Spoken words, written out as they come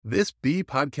This B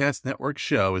Podcast Network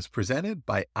show is presented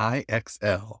by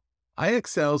IXL.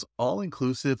 IXL's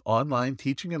all-inclusive online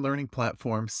teaching and learning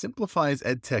platform simplifies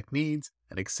edtech needs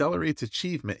and accelerates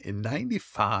achievement in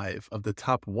 95 of the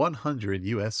top 100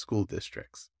 U.S. school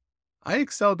districts.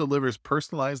 IXL delivers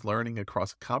personalized learning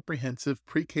across a comprehensive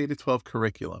pre-K-12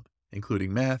 curriculum,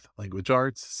 including math, language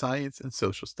arts, science, and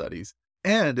social studies,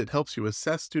 and it helps you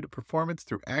assess student performance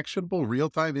through actionable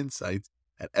real-time insights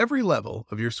at every level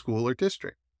of your school or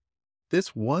district.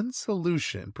 This one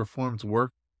solution performs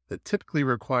work that typically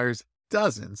requires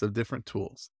dozens of different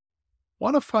tools.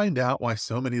 Want to find out why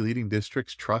so many leading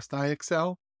districts trust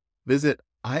IXL? Visit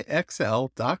ixl.com/BE.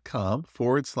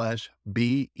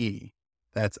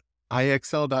 That's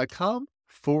ixl.com/BE.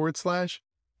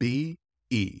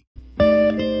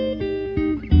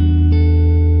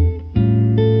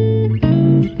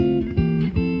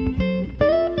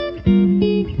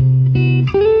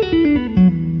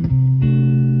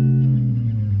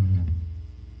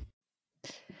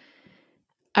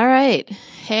 All right.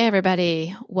 Hey,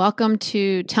 everybody. Welcome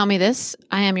to Tell Me This.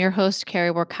 I am your host,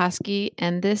 Carrie Warkowski,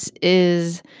 and this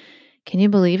is, can you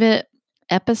believe it,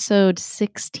 episode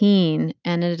 16.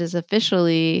 And it is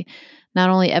officially not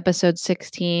only episode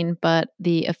 16, but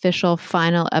the official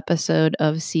final episode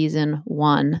of season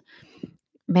 1.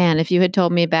 Man, if you had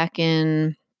told me back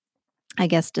in, I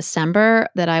guess, December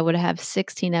that I would have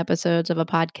 16 episodes of a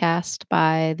podcast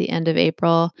by the end of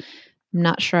April, I'm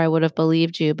not sure I would have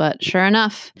believed you, but sure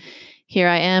enough, here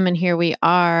I am, and here we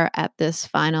are at this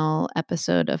final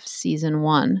episode of season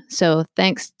 1. So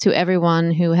thanks to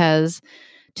everyone who has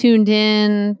tuned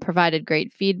in, provided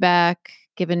great feedback,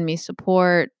 given me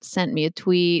support, sent me a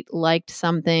tweet, liked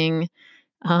something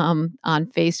on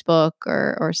Facebook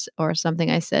or something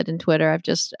I said in Twitter.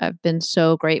 I've been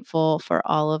so grateful for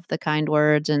all of the kind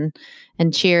words and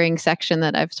cheering section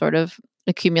that I've sort of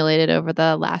accumulated over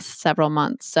the last several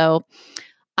months. So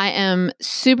I am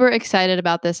super excited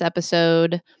about this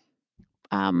episode.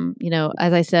 As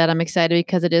I said, I'm excited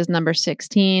because it is number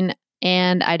 16,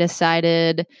 and I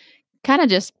decided kind of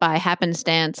just by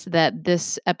happenstance that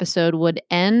this episode would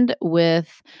end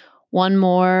with one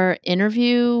more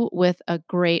interview with a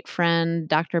great friend,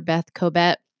 Dr. Beth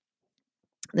Kobett.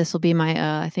 This will be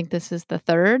my, I think this is the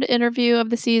third interview of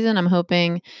the season. I'm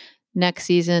hoping next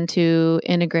season to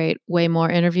integrate way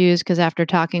more interviews, because after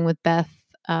talking with Beth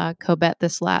Kobett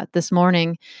this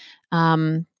morning,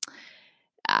 I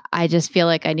just feel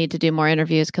like I need to do more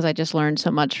interviews because I just learned so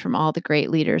much from all the great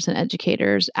leaders and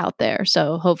educators out there.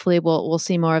 So hopefully we'll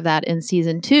see more of that in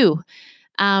season 2.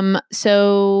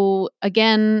 So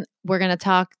again, we're going to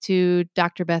talk to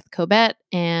Dr. Beth Kobett,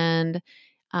 and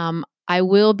I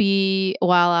will be,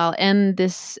 while I'll end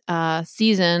this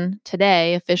season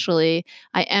today officially,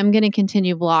 I am going to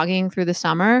continue blogging through the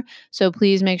summer. So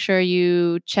please make sure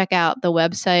you check out the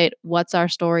website,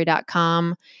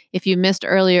 whatsourstory.com. If you missed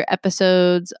earlier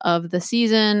episodes of the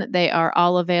season, they are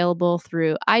all available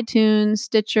through iTunes,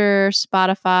 Stitcher,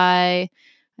 Spotify.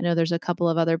 I know there's a couple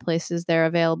of other places they're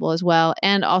available as well,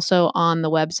 and also on the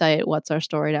website,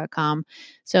 whatsourstory.com.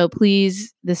 So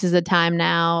please, this is the time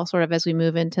now, sort of as we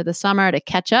move into the summer, to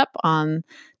catch up on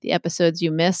the episodes you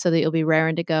missed so that you'll be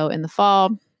raring to go in the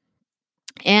fall.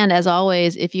 And as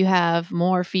always, if you have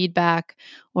more feedback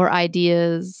or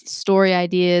ideas, story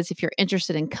ideas, if you're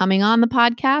interested in coming on the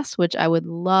podcast, which I would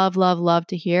love, love, love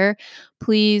to hear,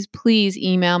 please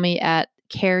email me at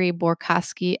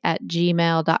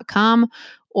carrieborkowski@gmail.com,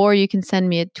 or you can send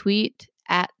me a tweet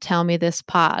at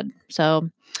tellmethispod. So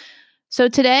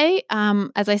today,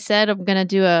 as I said, I'm going to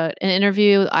do an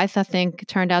interview I think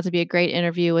turned out to be a great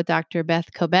interview with Dr.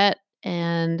 Beth Kobett,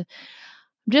 and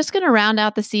I'm just going to round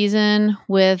out the season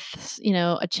with,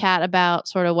 a chat about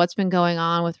sort of what's been going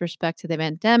on with respect to the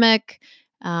pandemic,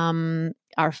 our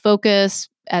focus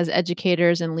as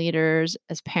educators and leaders,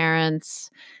 as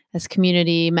parents, as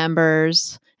community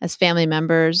members, as family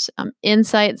members,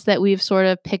 insights that we've sort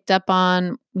of picked up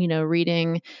on,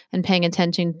 reading and paying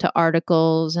attention to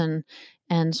articles and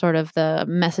sort of the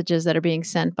messages that are being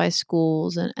sent by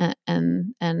schools and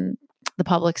the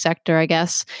public sector, I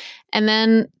guess. And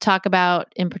then talk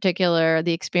about, in particular,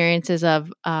 the experiences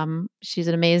of, she's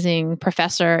an amazing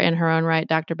professor in her own right,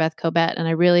 Dr. Beth Kobett. And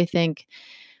I really think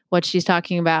what she's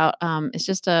talking about is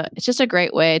just a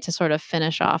great way to sort of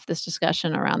finish off this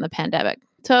discussion around the pandemic.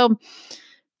 So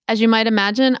as you might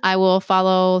imagine, I will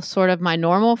follow sort of my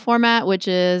normal format, which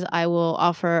is I will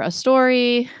offer a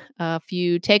story, a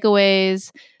few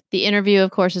takeaways. The interview,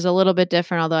 of course, is a little bit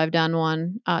different, although I've done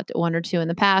one or two in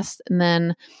the past, and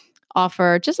then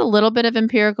offer just a little bit of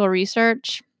empirical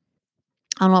research.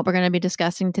 on what we're going to be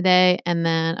discussing today, and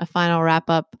then a final wrap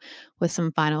up with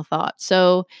some final thoughts.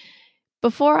 So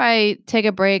before I take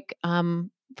a break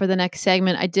for the next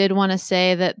segment, I did want to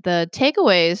say that the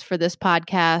takeaways for this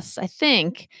podcast, I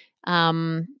think,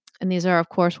 and these are, of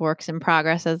course, works in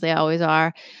progress as they always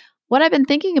are. What I've been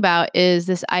thinking about is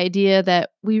this idea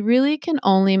that we really can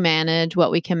only manage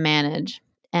what we can manage,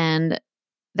 and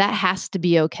that has to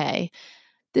be okay.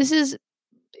 This is,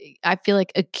 I feel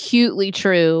like, acutely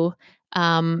true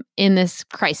in this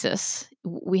crisis.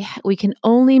 We can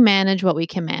only manage what we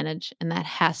can manage, and that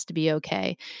has to be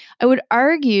okay. I would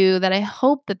argue that I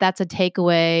hope that that's a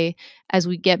takeaway as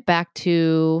we get back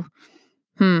to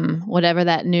whatever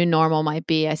that new normal might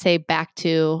be. I say back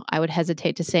to, I would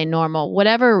hesitate to say normal.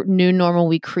 Whatever new normal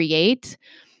we create,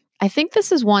 I think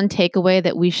this is one takeaway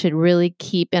that we should really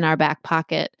keep in our back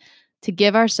pocket, to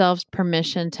give ourselves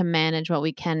permission to manage what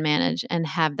we can manage and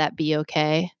have that be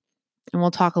okay. And we'll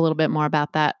talk a little bit more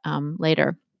about that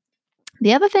later.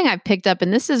 The other thing I've picked up,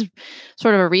 and this is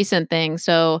sort of a recent thing,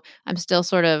 so I'm still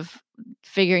sort of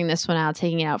figuring this one out,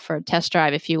 taking it out for a test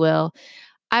drive, if you will.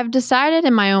 I've decided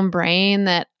in my own brain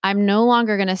that I'm no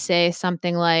longer going to say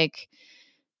something like,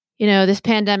 this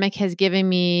pandemic has given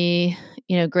me,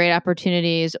 great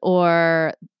opportunities,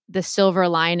 or the silver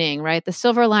lining, right? The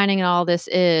silver lining in all this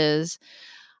is,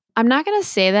 I'm not going to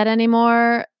say that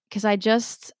anymore, because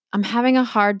I'm having a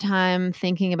hard time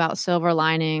thinking about silver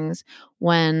linings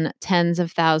when tens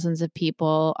of thousands of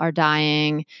people are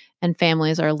dying and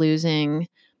families are losing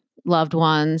loved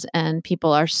ones and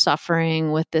people are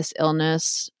suffering with this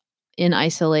illness in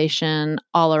isolation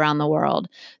all around the world.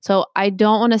 So I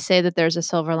don't want to say that there's a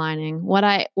silver lining. What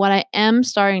I am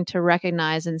starting to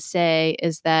recognize and say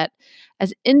is that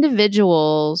as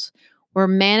individuals, we're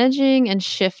managing and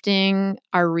shifting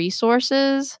our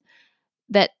resources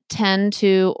that tend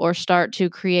to or start to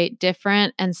create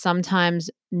different and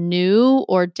sometimes new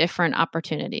or different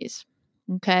opportunities.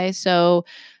 Okay, so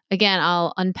again,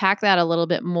 I'll unpack that a little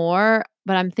bit more,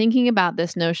 but I'm thinking about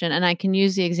this notion, and I can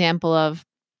use the example of,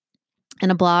 in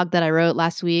a blog that I wrote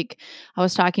last week, I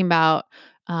was talking about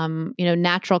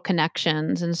natural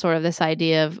connections and sort of this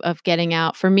idea of getting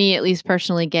out, for me at least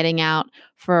personally, getting out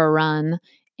for a run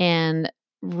and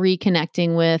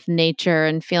reconnecting with nature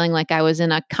and feeling like I was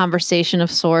in a conversation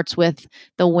of sorts with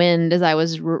the wind as I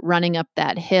was running up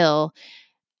that hill.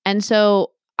 And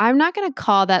so I'm not going to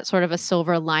call that sort of a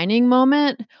silver lining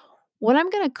moment. What I'm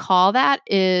going to call that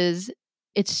is,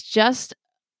 it's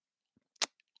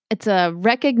a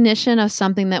recognition of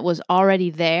something that was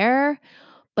already there,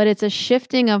 but it's a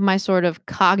shifting of my sort of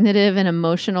cognitive and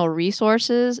emotional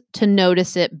resources to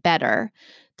notice it better,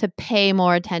 to pay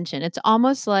more attention. It's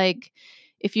almost like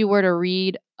if you were to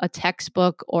read a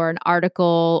textbook or an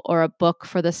article or a book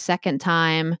for the second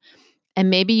time, and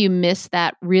maybe you missed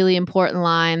that really important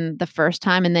line the first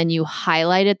time and then you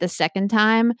highlight it the second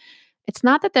time. It's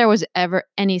not that there was ever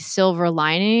any silver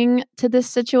lining to this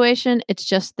situation. It's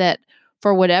just that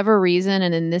for whatever reason,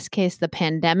 and in this case, the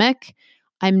pandemic,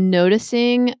 I'm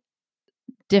noticing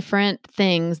different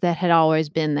things that had always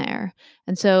been there.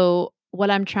 And so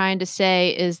what I'm trying to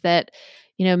say is that,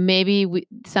 maybe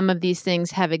some of these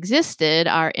things have existed,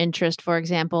 our interest, for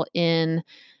example, in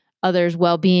others'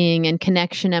 well-being and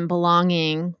connection and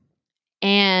belonging.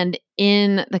 And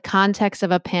in the context of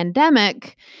a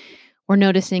pandemic, we're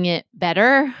noticing it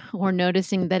better. We're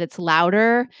noticing that it's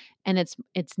louder and it's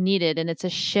needed, and it's a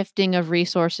shifting of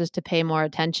resources to pay more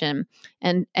attention.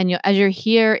 And as you're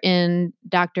here in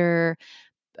Dr.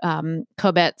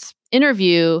 Kobett's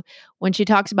interview, when she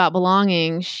talks about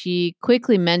belonging, she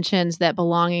quickly mentions that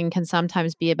belonging can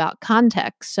sometimes be about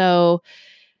context. So,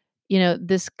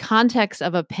 this context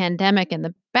of a pandemic and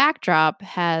the backdrop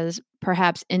has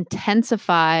perhaps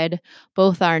intensified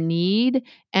both our need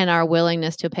and our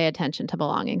willingness to pay attention to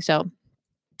belonging. So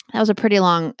that was a pretty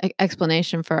long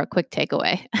explanation for a quick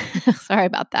takeaway. Sorry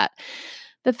about that.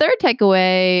 The third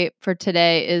takeaway for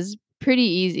today is pretty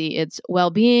easy. It's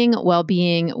well-being,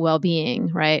 well-being, well-being,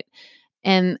 right?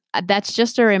 And that's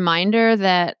just a reminder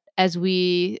that as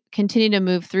we continue to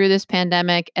move through this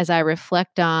pandemic, as I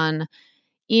reflect on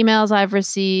emails I've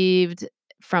received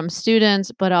from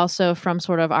students, but also from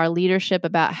sort of our leadership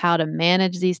about how to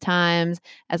manage these times,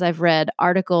 as I've read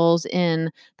articles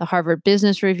in the Harvard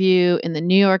Business Review, in the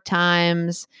New York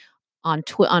Times, on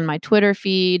my Twitter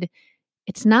feed,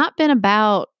 it's not been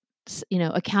about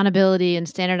accountability and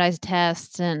standardized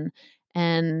tests and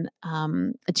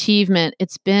achievement.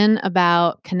 It's been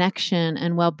about connection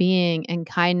and well-being and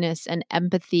kindness and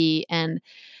empathy and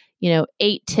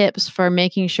 8 tips for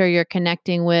making sure you're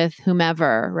connecting with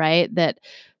whomever, right? That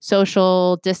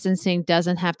social distancing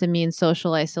doesn't have to mean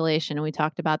social isolation. And we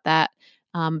talked about that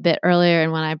a bit earlier.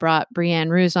 And when I brought Brianne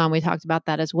Ruse on, we talked about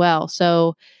that as well.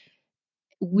 So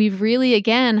we've really,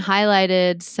 again,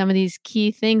 highlighted some of these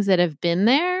key things that have been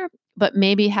there, but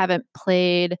maybe haven't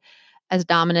played as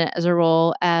dominant as a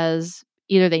role as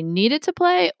either they needed to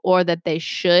play or that they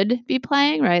should be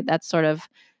playing, right? That's sort of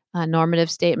a normative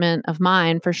statement of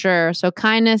mine for sure. So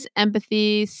kindness,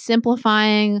 empathy,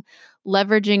 simplifying,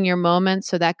 leveraging your moments.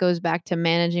 So that goes back to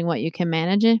managing what you can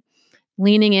manage,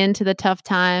 leaning into the tough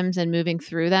times and moving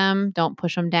through them. Don't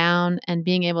push them down, and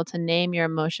being able to name your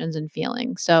emotions and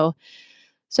feelings.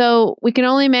 So we can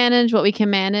only manage what we can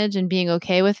manage and being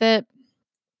okay with it.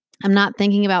 I'm not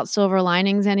thinking about silver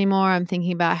linings anymore. I'm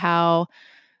thinking about how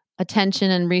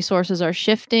attention and resources are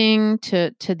shifting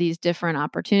to these different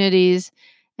opportunities.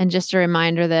 And just a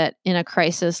reminder that in a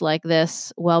crisis like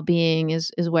this, well-being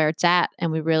is where it's at.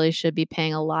 And we really should be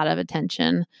paying a lot of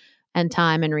attention and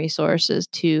time and resources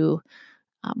to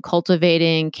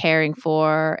cultivating, caring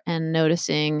for, and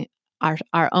noticing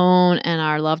our own and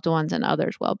our loved ones and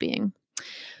others' well-being.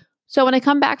 So when I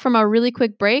come back from a really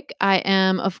quick break, I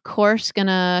am, of course, going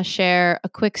to share a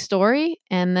quick story,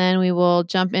 and then we will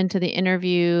jump into the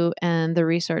interview and the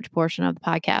research portion of the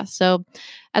podcast. So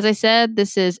as I said,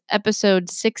 this is episode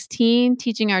 16,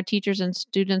 Teaching Our Teachers and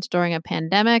Students During a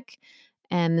Pandemic.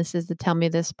 And this is the Tell Me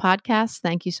This podcast.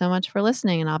 Thank you so much for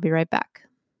listening, and I'll be right back.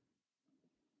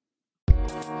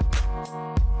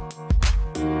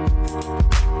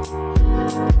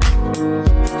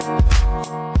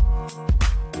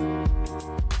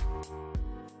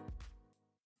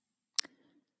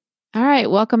 All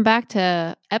right, welcome back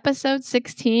to episode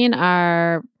 16,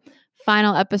 our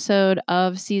final episode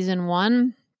of season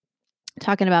 1,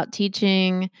 talking about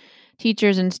teaching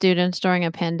teachers and students during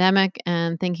a pandemic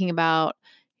and thinking about,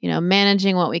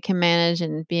 managing what we can manage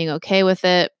and being okay with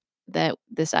it. That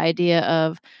this idea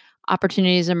of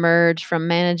opportunities emerge from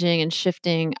managing and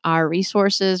shifting our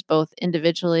resources, both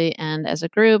individually and as a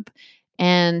group,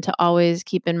 and to always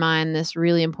keep in mind this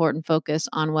really important focus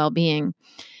on well-being.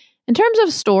 In terms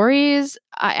of stories,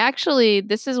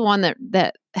 this is one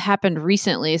that happened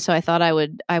recently, so I thought I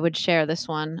would share this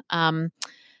one.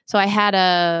 So I had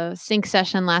a sync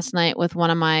session last night with one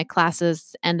of my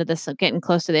classes, getting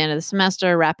close to the end of the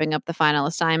semester, wrapping up the final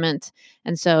assignment,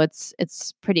 and so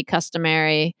it's pretty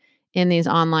customary in these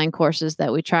online courses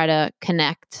that we try to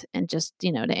connect and just to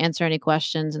answer any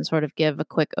questions and sort of give a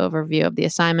quick overview of the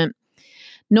assignment.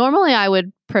 Normally, I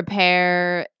would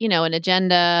prepare, an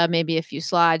agenda, maybe a few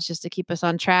slides just to keep us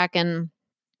on track. And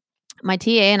my TA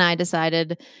and I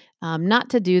decided not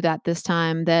to do that this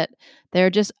time, that there are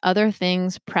just other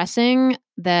things pressing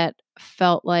that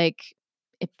felt, I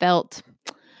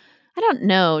don't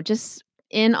know, just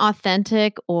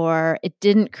inauthentic, or it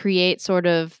didn't create sort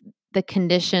of the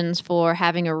conditions for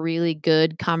having a really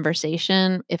good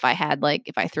conversation if I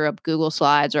threw up Google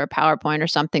Slides or a PowerPoint or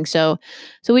something. So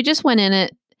we just went in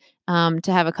it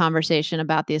to have a conversation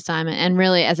about the assignment, and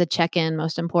really as a check-in,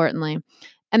 most importantly.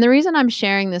 And the reason I'm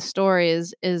sharing this story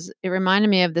is it reminded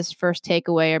me of this first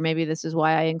takeaway, or maybe this is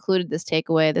why I included this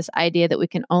takeaway, this idea that we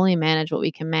can only manage what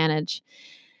we can manage.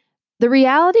 The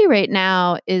reality right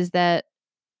now is that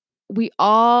we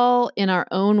all, in our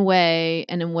own way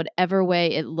and in whatever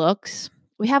way it looks,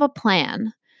 we have a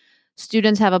plan.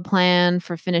 Students have a plan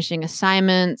for finishing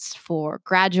assignments, for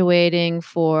graduating,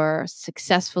 for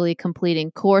successfully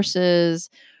completing courses,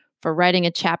 for writing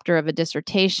a chapter of a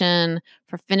dissertation,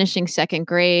 for finishing second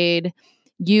grade.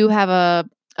 You have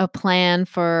a plan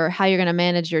for how you're going to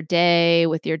manage your day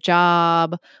with your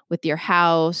job, with your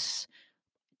house,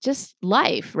 just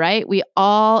life, right? We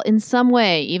all, in some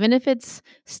way, even if it's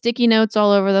sticky notes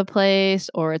all over the place,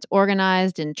 or it's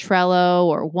organized in Trello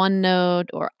or OneNote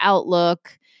or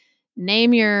Outlook,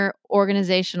 name your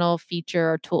organizational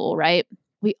feature or tool, right?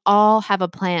 We all have a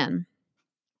plan.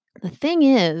 The thing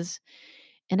is,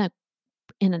 in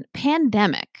a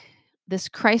pandemic, this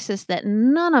crisis that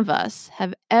none of us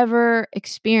have ever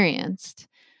experienced,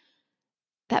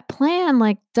 that plan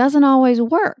doesn't always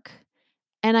work.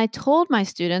 And I told my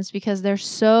students, because they're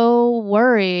so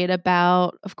worried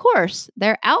about, of course,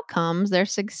 their outcomes, their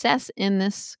success in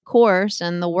this course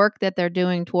and the work that they're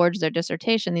doing towards their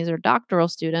dissertation. These are doctoral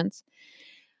students.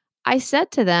 I said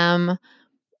to them,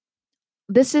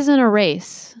 this isn't a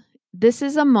race. This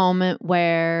is a moment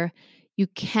where you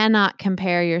cannot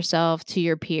compare yourself to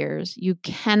your peers. You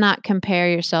cannot compare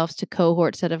yourselves to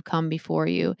cohorts that have come before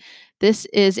you. This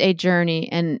is a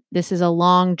journey, and this is a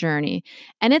long journey.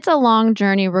 And it's a long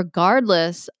journey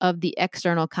regardless of the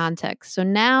external context. So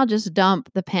now just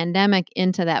dump the pandemic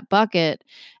into that bucket,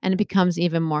 and it becomes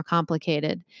even more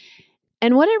complicated.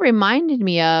 And what it reminded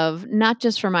me of, not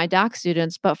just for my doc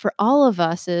students, but for all of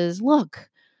us is, look,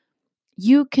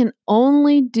 you can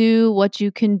only do what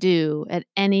you can do at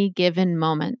any given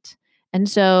moment. And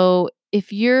so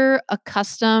if you're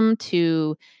accustomed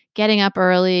to getting up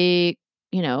early,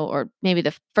 or maybe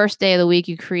the first day of the week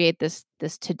you create this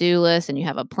to-do list and you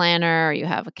have a planner or you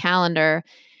have a calendar,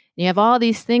 and you have all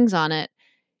these things on it,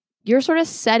 you're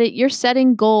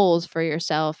setting goals for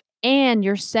yourself and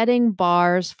you're setting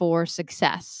bars for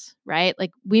success, right?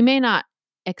 Like we may not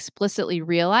explicitly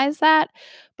realize that,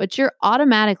 but you're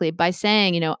automatically, by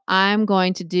saying, I'm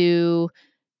going to do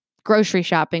grocery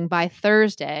shopping by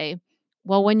Thursday.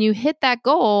 Well, when you hit that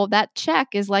goal, that check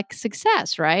is like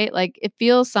success, right? Like it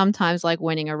feels sometimes like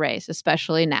winning a race,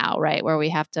 especially now, right? Where we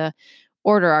have to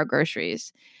order our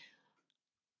groceries.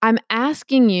 I'm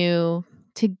asking you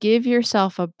to give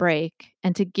yourself a break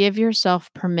and to give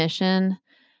yourself permission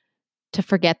to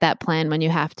forget that plan when you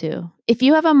have to. If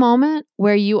you have a moment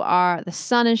where the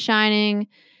sun is shining,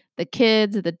 the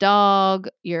kids, the dog,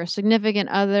 your significant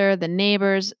other, the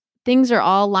neighbors, things are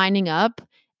all lining up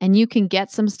and you can get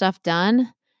some stuff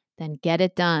done, then get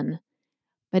it done.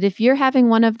 But if you're having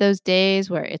one of those days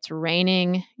where it's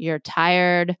raining, you're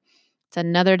tired, it's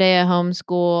another day of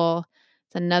homeschool,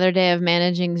 it's another day of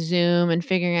managing Zoom and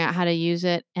figuring out how to use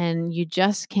it, and you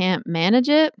just can't manage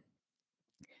it,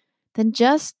 then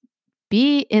just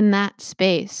be in that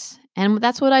space. And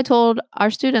that's what I told our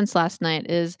students last night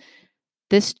is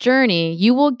this journey,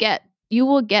 you will get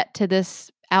to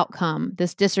this outcome,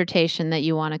 this dissertation that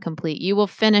you want to complete. You will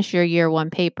finish your year one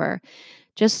paper.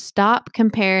 Just stop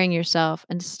comparing yourself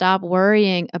and stop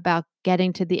worrying about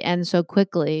getting to the end so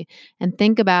quickly and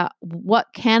think about what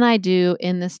can I do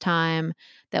in this time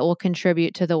that will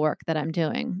contribute to the work that I'm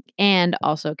doing and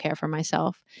also care for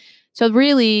myself. So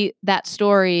really that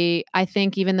story, I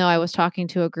think, even though I was talking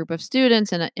to a group of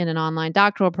students in an online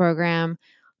doctoral program,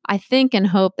 I think and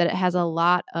hope that it has a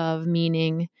lot of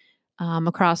meaning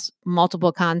across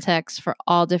multiple contexts for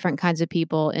all different kinds of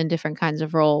people in different kinds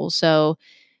of roles. So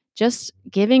just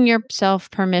giving yourself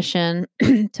permission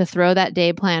to throw that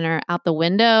day planner out the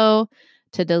window,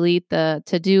 to delete the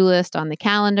to-do list on the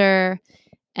calendar.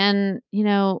 And,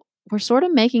 we're sort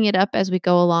of making it up as we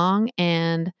go along.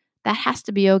 And that has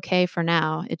to be okay for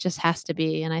now. It just has to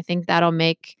be. And I think that'll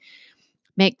make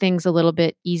things a little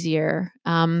bit easier.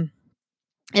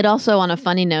 It also, on a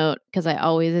funny note, because I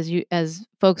always, as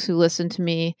folks who listen to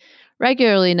me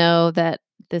regularly know, that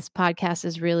this podcast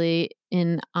is really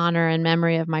in honor and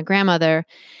memory of my grandmother.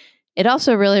 It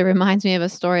also really reminds me of a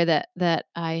story that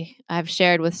I've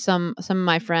shared with some of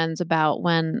my friends about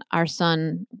when our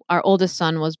oldest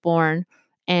son was born,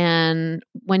 and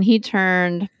when he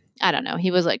turned, I don't know,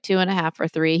 he was like 2.5 or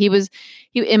 3.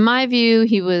 In my view,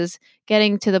 he was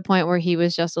getting to the point where he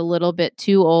was just a little bit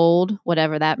too old,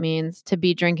 whatever that means, to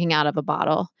be drinking out of a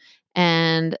bottle.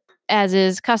 And as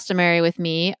is customary with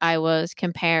me, I was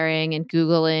comparing and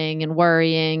Googling and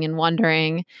worrying and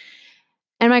wondering.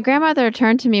 And my grandmother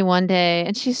turned to me one day,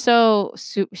 and she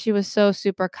was so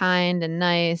super kind and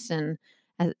nice, and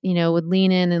would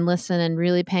lean in and listen and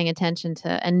really paying attention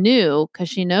to, and knew, because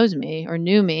she knows me or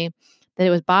knew me, that it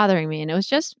was bothering me, and it was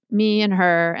just me and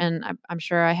her, and I'm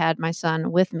sure I had my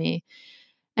son with me.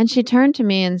 And she turned to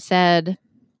me and said,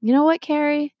 "You know what,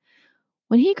 Carrie?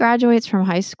 When he graduates from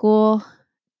high school,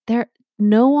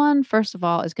 no one, first of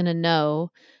all, is going to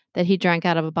know that he drank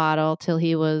out of a bottle till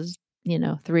he was,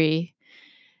 3,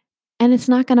 and it's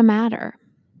not going to matter."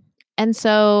 And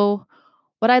so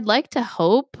what I'd like to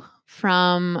hope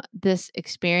from this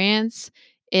experience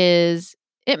is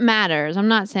it matters. I'm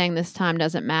not saying this time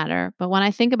doesn't matter, but when I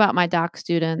think about my doc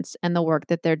students and the work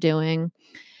that they're doing,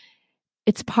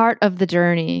 it's part of the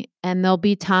journey, and there'll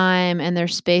be time and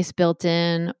there's space built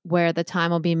in where the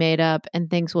time will be made up and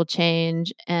things will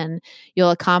change, and we'll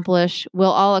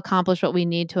all accomplish what we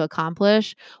need to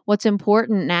accomplish. What's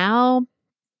important now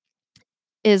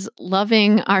is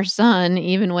loving our son,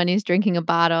 even when he's drinking a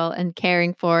bottle, and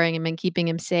caring for him and keeping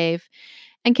him safe,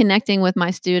 and connecting with my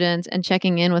students and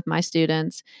checking in with my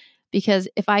students. Because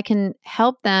if I can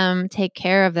help them take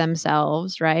care of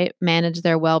themselves, right, manage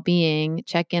their well-being,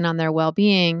 check in on their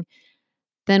well-being,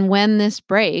 then when this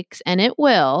breaks, and it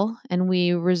will, and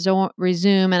we resume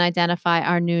and identify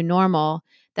our new normal,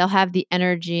 they'll have the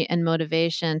energy and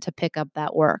motivation to pick up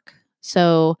that work.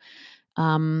 So,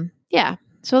 yeah.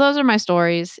 So those are my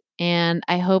stories, and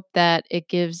I hope that it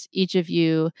gives each of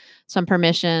you some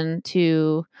permission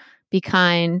to be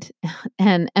kind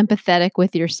and empathetic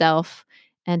with yourself,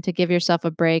 and to give yourself a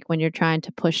break when you're trying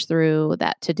to push through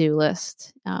that to-do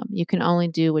list. You can only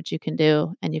do what you can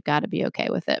do, and you've got to be okay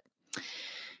with it.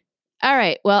 All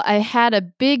right. Well, I had a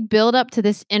big build up to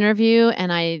this interview,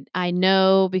 and I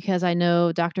know, because I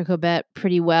know Dr. Kobett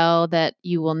pretty well, that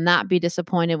you will not be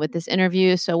disappointed with this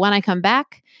interview. So when I come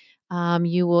back,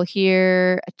 you will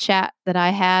hear a chat that I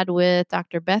had with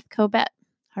Dr. Beth Kobett.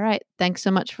 All right. Thanks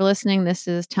so much for listening. This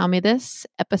is Tell Me This,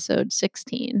 episode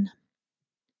 16.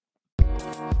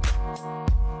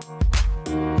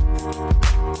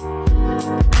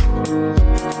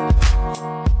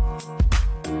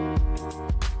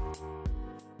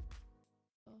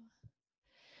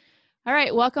 All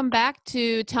right, welcome back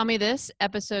to Tell Me This,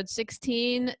 episode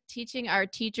 16, teaching our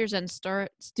teachers and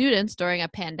students during a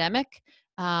pandemic.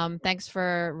 Thanks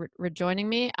for rejoining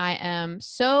me. I am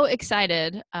so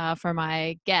excited for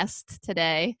my guest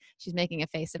today. She's making a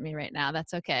face at me right now.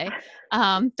 That's okay.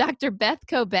 Dr. Beth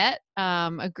Kobett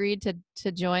agreed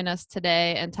to join us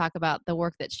today and talk about the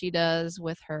work that she does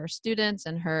with her students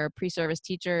and her pre-service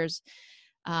teachers.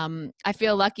 I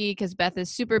feel lucky because Beth is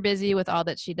super busy with all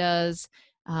that she does.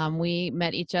 We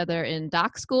met each other in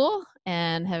doc school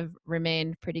and have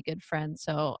remained pretty good friends.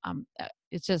 So I'm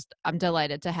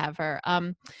delighted to have her.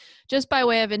 Just by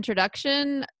way of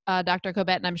introduction, Dr.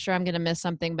 Kobett, and I'm sure I'm going to miss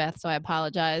something, Beth, so I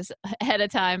apologize ahead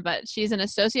of time, but she's an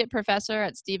associate professor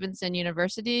at Stevenson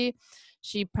University.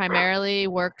 She primarily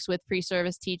works with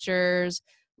pre-service teachers,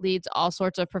 leads all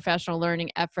sorts of professional learning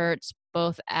efforts,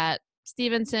 both at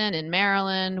Stevenson in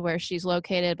Maryland, where she's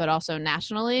located, but also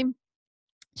nationally.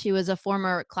 She was a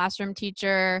former classroom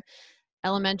teacher,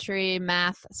 elementary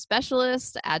math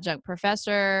specialist, adjunct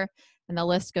professor, and the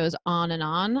list goes on and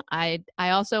on. I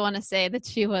also want to say that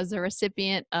she was a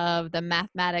recipient of the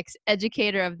Mathematics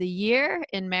Educator of the Year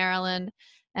in Maryland,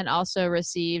 and also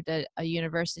received a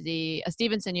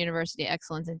Stevenson University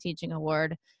Excellence in Teaching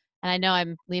Award. And I know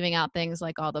I'm leaving out things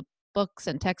like all the books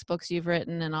and textbooks you've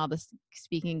written and all the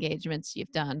speaking engagements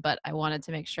you've done, but I wanted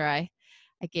to make sure I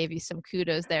gave you some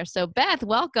kudos there. So Beth,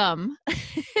 welcome.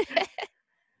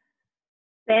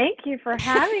 Thank you for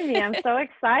having me. I'm so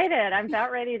excited. I'm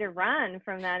about ready to run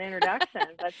from that introduction,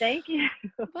 but thank you.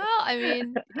 Well, I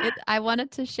mean, I wanted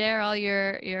to share all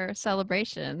your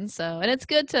celebrations. So, and it's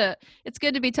good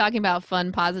to be talking about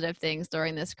fun, positive things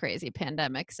during this crazy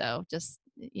pandemic. So just,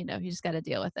 you just got to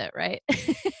deal with it, right?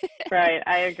 Right.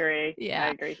 I agree. Yeah. I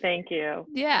agree. Thank you.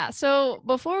 Yeah. So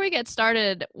before we get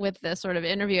started with this sort of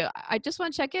interview, I just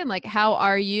want to check in. Like, how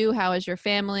are you? How is your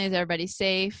family? Is everybody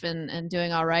safe and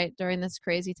doing all right during this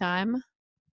crazy time?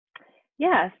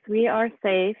 Yes, we are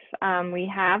safe.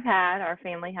 Our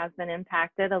family has been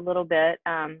impacted a little bit,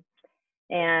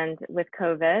 and with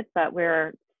COVID, but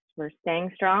we're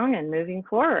staying strong and moving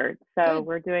forward. So Good.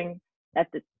 We're doing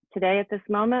today at this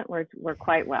moment, we're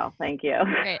quite well. Thank you.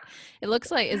 Great. It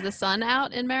looks like, is the sun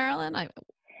out in Maryland?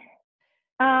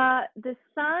 The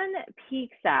sun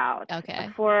peaks out Okay.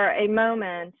 for a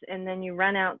moment, and then you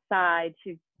run outside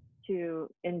to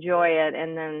enjoy it,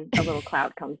 and then a little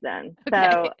cloud comes in. Okay.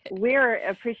 So we're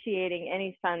appreciating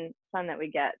any sun that we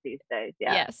get these days.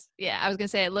 Yeah. Yes. Yeah. I was gonna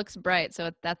say it looks bright,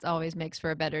 so that always makes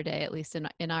for a better day, at least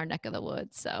in our neck of the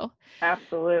woods. So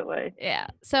Absolutely. yeah.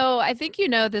 So I think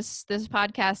this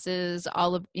podcast is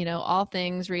all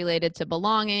things related to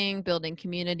belonging, building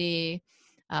community,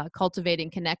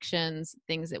 cultivating connections,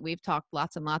 things that we've talked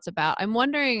lots and lots about. I'm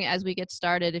wondering, as we get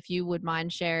started, if you would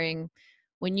mind sharing,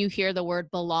 when you hear the word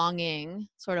belonging,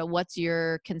 sort of what's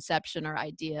your conception or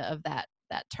idea of that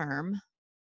term?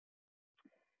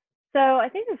 So I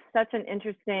think it's such an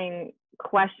interesting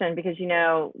question because,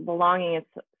 belonging is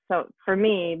for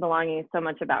me, belonging is so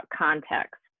much about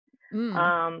context.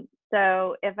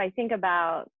 So if I think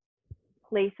about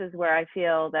places where I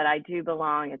feel that I do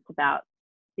belong, it's about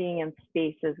being in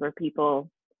spaces where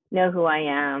people know who I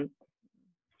am,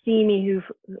 see me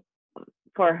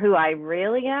for who I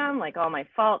really am, like all my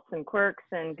faults and quirks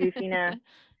and goofiness.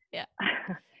 Yeah.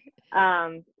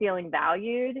 Feeling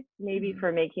valued, maybe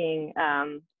for making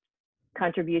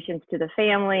contributions to the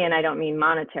family. And I don't mean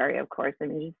monetary, of course. I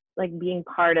mean, just like being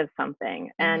part of something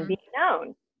and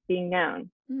being known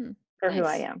for Nice. who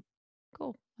I am.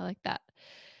 Cool. I like that.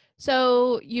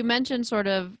 So you mentioned sort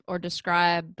of, or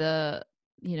describe the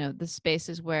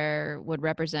spaces where would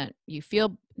represent you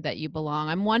feel that you belong.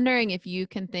 I'm wondering if you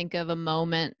can think of a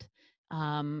moment,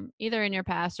 either in your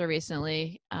past or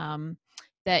recently,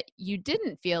 that you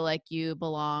didn't feel like you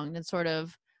belonged, and sort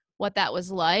of what that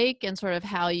was like, and sort of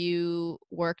how you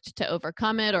worked to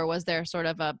overcome it, or was there sort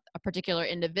of a particular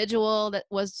individual that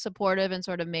was supportive and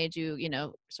sort of made you,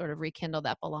 sort of rekindle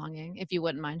that belonging, if you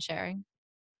wouldn't mind sharing?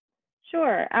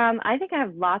 Sure. I think I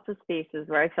have lots of spaces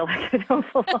where I feel like I don't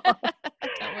belong.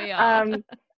 Don't we all?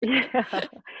 Yeah.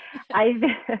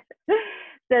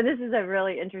 So this is a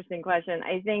really interesting question.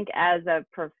 I think as a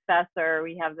professor,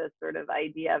 we have this sort of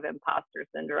idea of imposter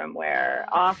syndrome where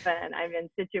often I'm in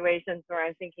situations where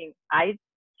I'm thinking, I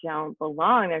don't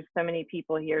belong. There's so many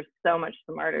people here so much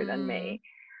smarter than me.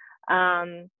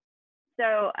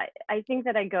 So I think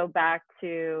that I go back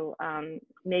to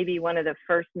maybe one of the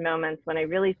first moments when I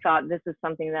really thought this is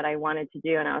something that I wanted to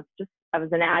do. And I was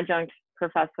an adjunct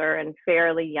professor and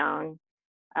fairly young.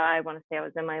 I want to say I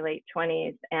was in my late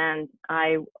 20s, and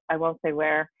I won't say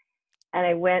where. And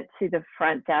I went to the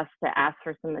front desk to ask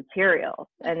for some materials,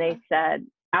 and they said,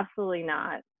 absolutely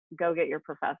not. Go get your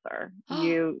professor.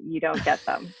 You don't get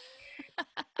them.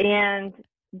 And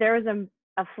there was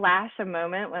a flash, a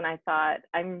moment when I thought,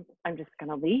 I'm just going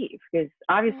to leave because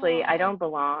obviously I don't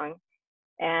belong.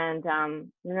 And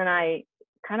then I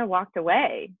kind of walked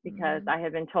away because I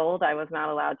had been told I was not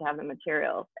allowed to have the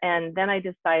materials. And then I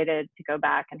decided to go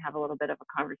back and have a little bit of a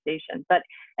conversation. But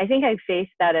I think I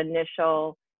faced that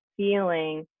initial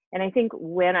feeling. And I think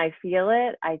when I feel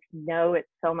it, I know it's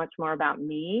so much more about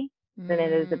me than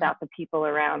it is about the people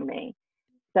around me.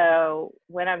 So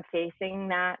when I'm facing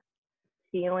that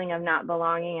feeling of not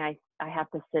belonging, I have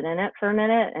to sit in it for a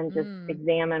minute and just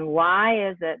examine,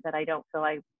 why is it that I don't feel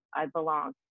like I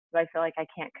belong? Do I feel like I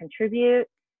can't contribute?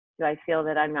 Do I feel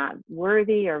that I'm not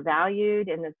worthy or valued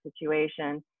in this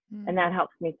situation? And that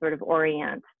helps me sort of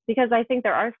orient, because I think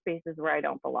there are spaces where I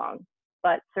don't belong.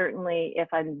 But certainly if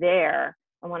I'm there,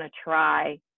 I want to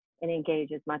try and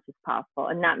engage as much as possible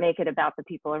and not make it about the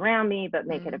people around me, but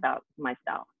make it about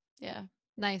myself. Yeah.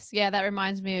 Nice. Yeah. That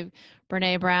reminds me of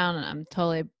Brene Brown. I'm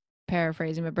totally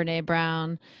paraphrasing, but Brene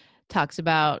Brown talks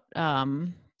about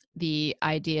the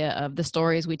idea of the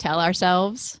stories we tell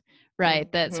ourselves,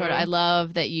 right? That sort of, I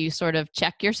love that you sort of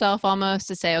check yourself almost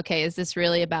to say, okay, is this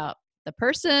really about the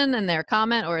person and their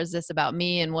comment, or is this about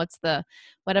me? And what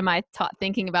am I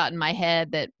thinking about in my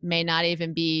head that may not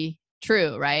even be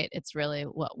true, right? It's really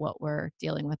what we're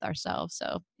dealing with ourselves.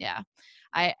 So yeah.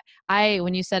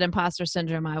 When you said imposter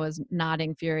syndrome, I was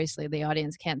nodding furiously. The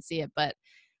audience can't see it, but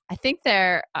I think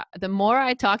the more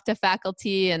I talk to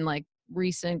faculty and like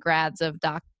recent grads of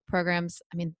doc programs,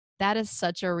 I mean, that is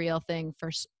such a real thing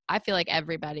I feel like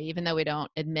everybody, even though we don't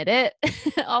admit it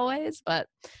always, but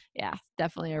yeah,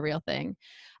 definitely a real thing.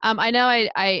 I know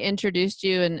I introduced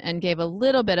you and gave a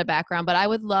little bit of background, but I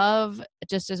would love,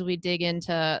 just as we dig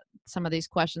into some of these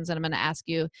questions that I'm going to ask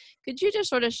you, could you just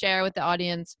sort of share with the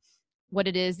audience what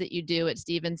it is that you do at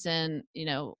Stevenson? You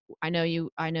know, I know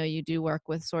you do work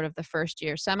with sort of the first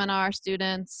year seminar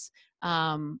students,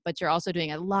 but you're also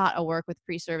doing a lot of work with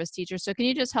pre-service teachers. So can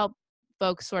you just help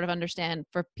folks sort of understand,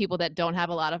 for people that don't have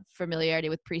a lot of familiarity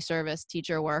with pre-service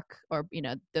teacher work or, you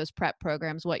know, those prep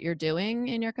programs, what you're doing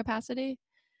in your capacity?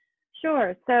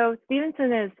 Sure. So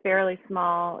Stevenson is fairly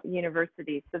small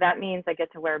university. So that means I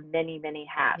get to wear many, many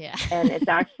hats. Yeah. And it's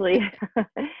actually,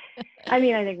 I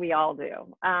mean, I think we all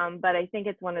do. But I think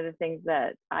it's one of the things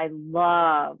that I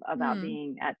love about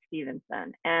being at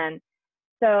Stevenson. And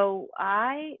so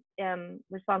I am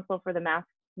responsible for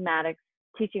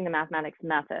teaching the mathematics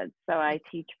methods. So I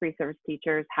teach pre-service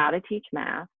teachers how to teach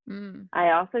math.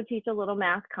 I also teach a little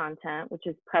math content, which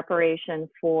is preparation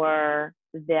for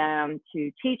them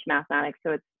to teach mathematics.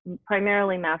 So it's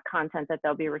primarily math content that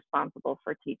they'll be responsible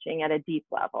for teaching at a deep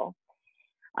level.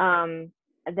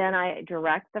 Then I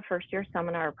direct the first year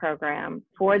seminar program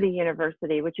for the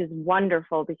university, which is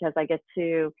wonderful because I get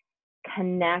to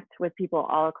connect with people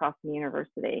all across the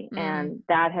university. And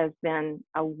that has been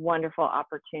a wonderful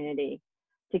opportunity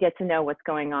to get to know what's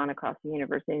going on across the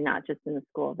university, not just in the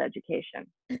School of Education.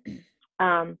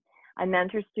 I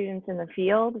mentor students in the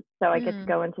field, so I get to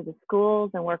go into the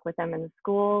schools and work with them in the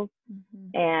schools.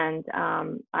 And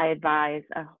I advise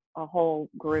a whole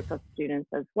group of students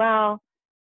as well.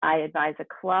 I advise a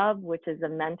club, which is a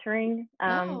mentoring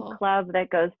club that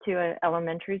goes to an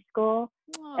elementary school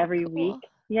every week.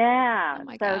 Yeah. Oh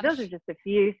my so gosh. those are just a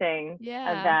few things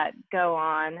that go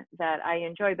on that I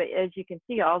enjoy. But as you can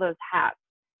see, all those hats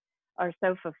are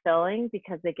so fulfilling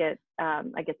because I get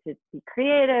to be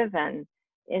creative and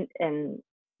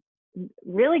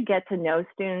really get to know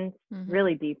students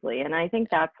really deeply. And I think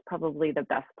that's probably the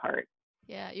best part.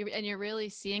 Yeah. You're really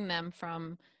seeing them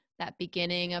from that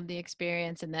beginning of the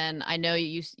experience. And then I know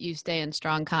you stay in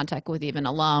strong contact with even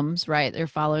alums, right? They're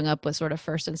following up with sort of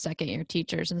first and second year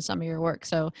teachers in some of your work.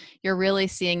 So you're really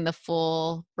seeing the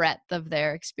full breadth of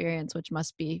their experience, which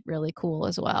must be really cool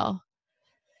as well.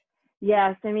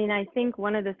 Yes. I mean, I think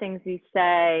one of the things we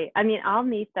say, I mean, I'll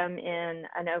meet them in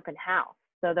an open house.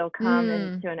 So they'll come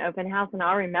into an open house and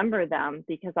I'll remember them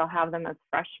because I'll have them as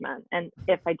freshmen. And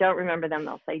if I don't remember them,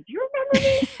 they'll say, do you remember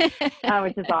me?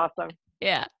 Which is awesome.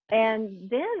 Yeah. And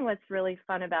then what's really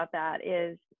fun about that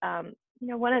is,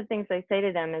 one of the things I say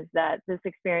to them is that this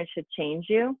experience should change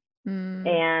you.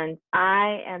 And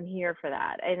I am here for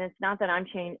that. And it's not that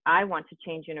I want to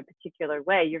change you in a particular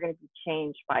way. You're going to be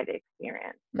changed by the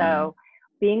experience. So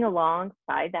being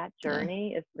alongside that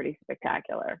journey is pretty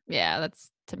spectacular. Yeah,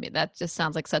 to me, that just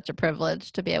sounds like such a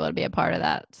privilege to be able to be a part of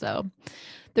that. So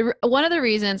one of the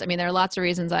reasons, I mean, there are lots of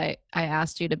reasons I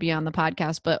asked you to be on the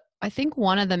podcast, but I think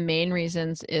one of the main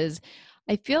reasons is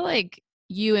I feel like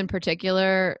you in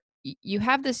particular, you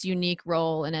have this unique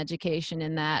role in education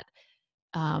in that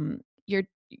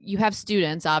you have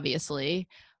students, obviously,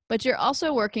 but you're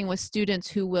also working with students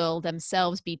who will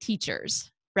themselves be teachers,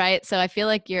 right? So I feel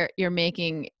like you're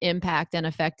making impact and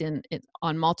effect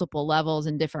on multiple levels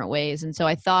in different ways. And so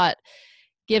I thought,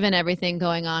 given everything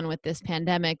going on with this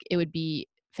pandemic, it would be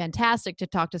fantastic to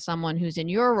talk to someone who's in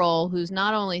your role, who's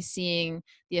not only seeing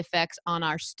the effects on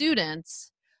our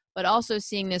students, but also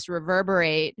seeing this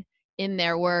reverberate in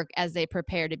their work as they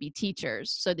prepare to be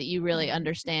teachers, so that you really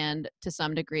understand to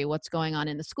some degree what's going on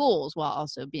in the schools while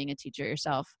also being a teacher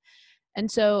yourself.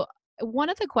 And so one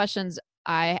of the questions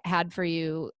I had for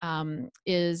you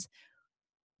is,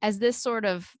 as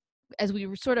we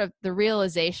were sort of the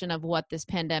realization of what this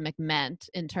pandemic meant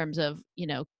in terms of,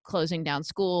 closing down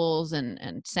schools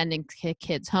and sending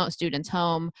students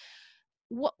home,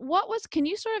 can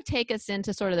you sort of take us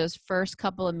into sort of those first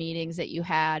couple of meetings that you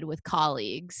had with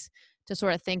colleagues to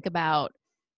sort of think about,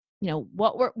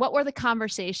 what were the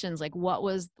conversations like? What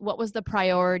was the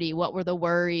priority? What were the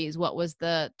worries? What was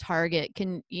the target?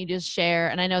 Can you just share?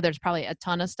 And I know there's probably a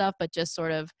ton of stuff, but just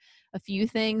sort of a few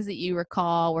things that you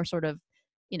recall were sort of,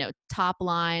 top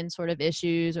line sort of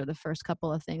issues, or the first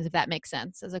couple of things, if that makes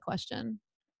sense as a question.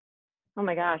 Oh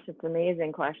my gosh, it's an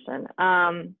amazing question.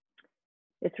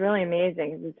 It's really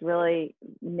amazing. It really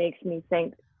makes me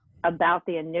think about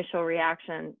the initial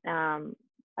reaction.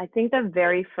 I think the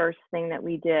very first thing that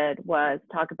we did was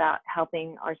talk about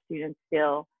helping our students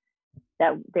feel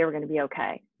that they were going to be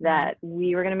okay, that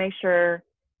we were going to make sure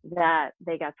that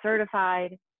they got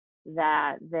certified,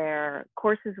 that their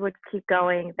courses would keep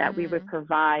going, that we would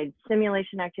provide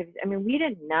simulation activities. I mean, we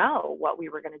didn't know what we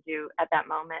were going to do at that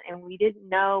moment, and we didn't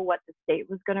know what the state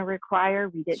was going to require.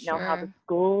 We didn't know how the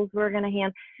schools were going to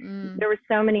handle. There were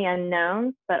so many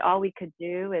unknowns, but all we could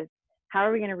do is, how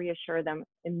are we going to reassure them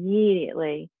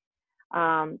immediately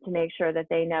to make sure that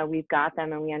they know we've got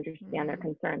them and we understand their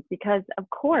concerns? Because of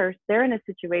course, they're in a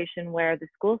situation where the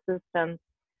school systems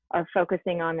are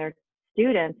focusing on their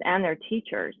students and their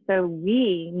teachers. So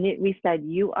we said,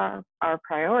 you are our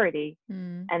priority,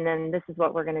 and then this is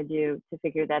what we're going to do to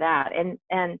figure that out.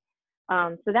 And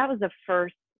so that was the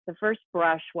first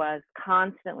brush, was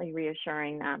constantly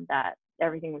reassuring them that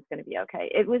everything was going to be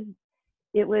okay.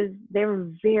 They were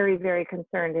very, very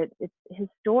concerned. It's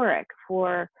historic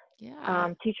for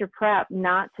teacher prep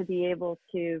not to be able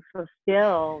to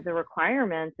fulfill the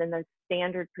requirements in the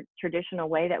standard traditional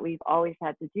way that we've always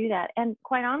had to do that. And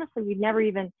quite honestly, we've never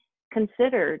even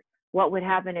considered what would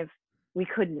happen if we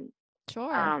couldn't.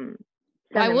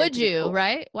 Why would you,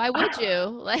 right? Why would you?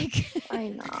 Like, I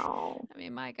know. I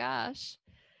mean, my gosh.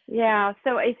 Yeah.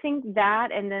 So I think that,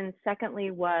 and then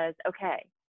secondly was, okay,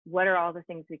 what are all the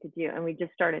things we could do? And we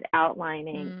just started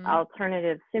outlining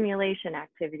alternative simulation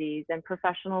activities and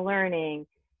professional learning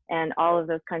and all of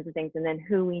those kinds of things, and then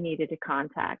who we needed to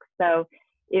contact. So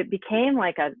it became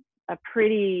like a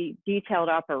pretty detailed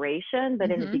operation,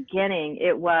 but in the beginning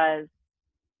it was,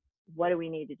 what do we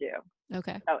need to do?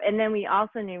 Okay. So, and then we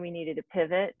also knew we needed to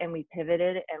pivot, and we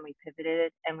pivoted and we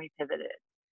pivoted and we pivoted.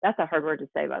 That's a hard word to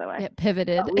say, by the way. It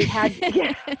pivoted. But we had,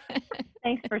 yeah.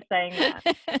 Thanks for saying that.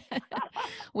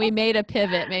 We made a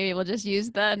pivot. Maybe we'll just use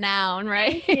the noun,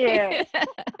 right? Yeah.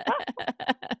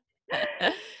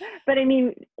 But I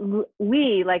mean,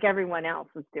 we, like everyone else,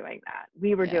 was doing that.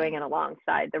 We were doing it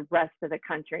alongside the rest of the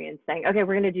country and saying, okay,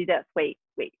 we're going to do this. Wait,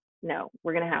 no,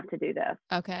 we're going to have to do this.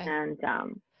 Okay. And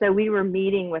so we were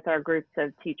meeting with our groups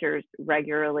of teachers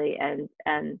regularly and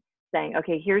saying,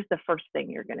 okay, here's the first thing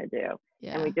you're going to do.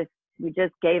 Yeah. And we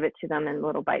just gave it to them in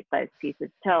little bite-sized pieces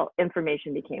till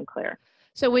information became clear.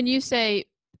 So when you say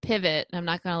pivot, I'm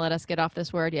not going to let us get off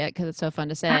this word yet because it's so fun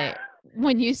to say.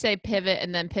 When you say pivot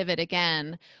and then pivot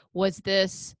again, was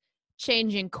this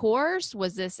changing course?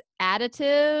 Was this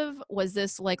additive? Was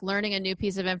this like learning a new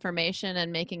piece of information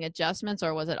and making adjustments,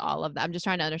 or was it all of that? I'm just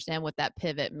trying to understand what that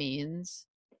pivot means.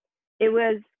 It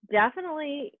was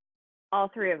definitely all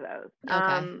three of those.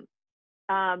 Okay.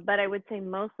 But I would say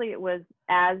mostly it was,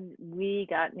 as we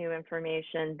got new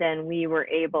information, then we were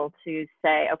able to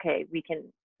say, okay, we can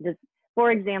just,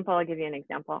 for example, I'll give you an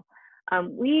example.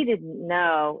 We didn't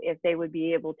know if they would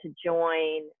be able to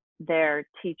join their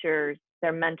teachers,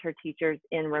 their mentor teachers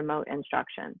in remote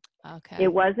instruction. Okay.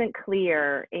 It wasn't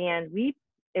clear, and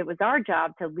it was our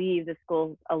job to leave the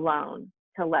schools alone,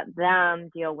 to let them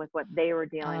deal with what they were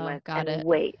dealing with and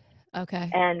wait. Okay.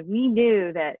 And we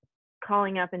knew that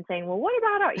calling up and saying, well, what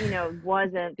about,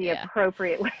 wasn't the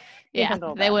appropriate way to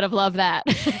handle they would have loved that.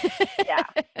 Yeah.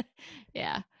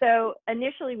 Yeah. So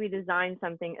initially we designed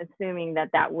something assuming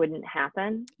that wouldn't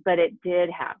happen, but it did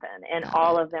happen. And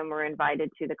all of them were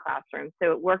invited to the classroom.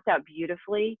 So it worked out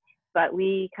beautifully, but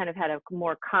we kind of had a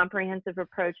more comprehensive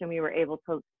approach, and we were able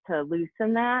to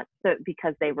loosen that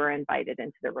because they were invited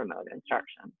into the remote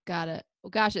instruction. Got it.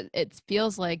 Well, gosh, it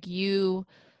feels like you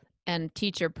and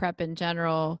teacher prep in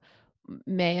general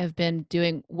may have been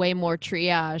doing way more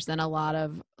triage than a lot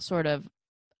of sort of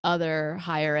other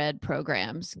higher ed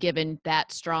programs, given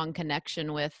that strong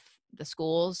connection with the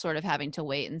schools, sort of having to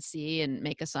wait and see and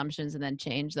make assumptions and then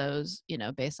change those,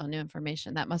 based on new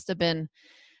information. That must have been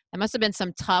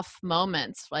some tough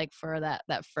moments, like for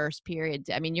that first period.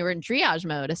 I mean, you were in triage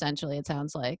mode, essentially, it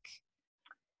sounds like.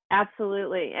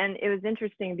 Absolutely. And it was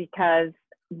interesting because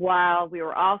while we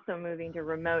were also moving to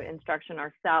remote instruction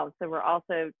ourselves, so we're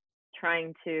also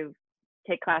trying to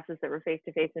take classes that were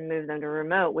face-to-face and move them to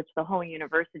remote, which the whole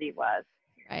university was.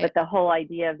 Right. But the whole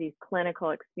idea of these clinical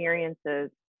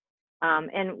experiences,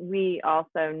 and we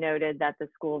also noted that the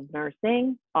School of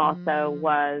Nursing also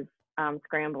was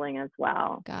scrambling as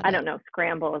well. I don't know if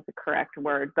scramble is the correct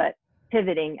word, but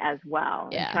pivoting as well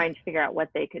and trying to figure out what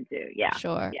they could do. Yeah.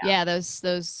 Sure. Yeah.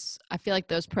 Those, I feel like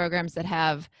those programs that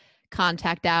have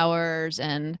contact hours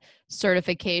and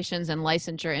certifications and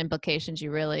licensure implications,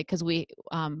 because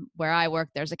where I work,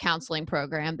 there's a counseling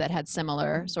program that had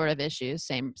similar sort of issues,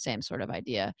 same sort of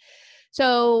idea.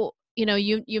 So,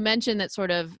 you mentioned that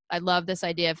sort of, I love this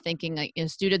idea of thinking like,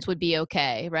 students would be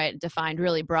okay, right? Defined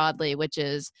really broadly, which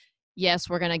is, yes,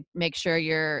 we're going to make sure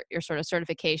your sort of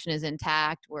certification is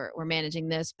intact. We're managing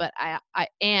this, but I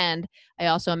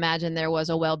also imagine there was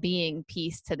a well-being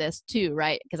piece to this too,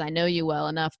 right? Because I know you well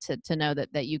enough to know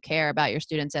that you care about your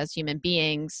students as human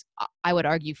beings. I would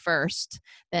argue first,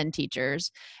 then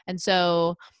teachers. And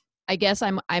so, I guess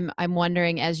I'm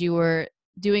wondering, as you were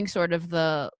doing sort of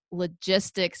the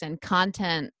logistics and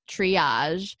content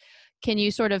triage, can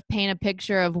you sort of paint a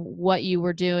picture of what you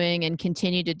were doing and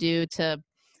continue to do to,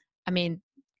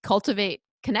 cultivate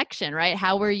connection, right?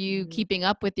 How were you keeping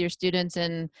up with your students?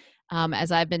 And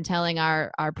as I've been telling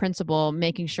our principal,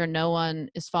 making sure no one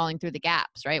is falling through the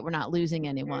gaps, right? We're not losing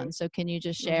anyone. So can you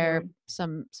just share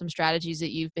some strategies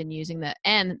that you've been using that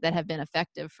have been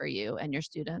effective for you and your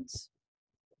students?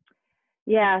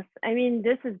 Yes.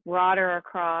 This is broader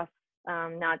across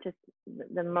not just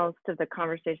the most of the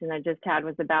conversation I just had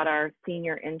was about our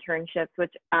senior internships,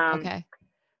 which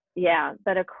yeah,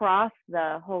 but across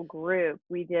the whole group,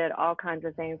 we did all kinds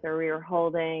of things where we were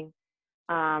holding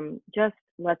just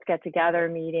let's get together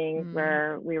meetings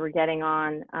where we were getting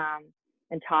on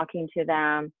and talking to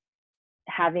them,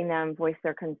 having them voice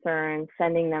their concerns,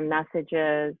 sending them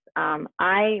messages.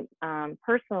 I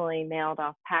personally mailed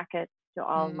off packets to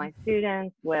all of my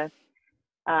students with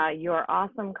your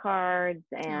awesome cards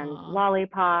and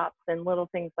lollipops and little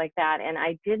things like that. And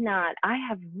I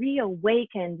have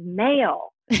reawakened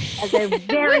mail as a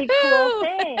very cool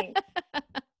thing.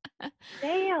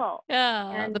 Mail. Yeah,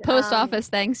 and the post office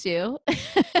thanks you.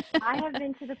 I have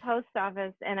been to the post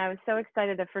office, and I was so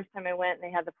excited the first time I went and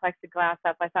they had the plexiglass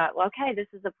up. I thought, well, okay, this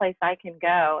is a place I can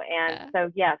go. And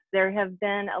so, yes, there have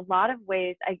been a lot of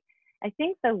ways. I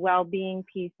think the well-being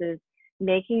piece is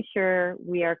making sure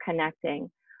we are connecting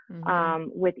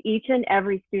with each and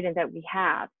every student that we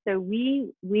have. So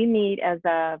we meet as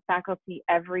a faculty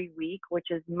every week, which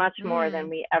is much more than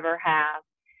we ever have.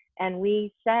 And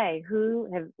we say, who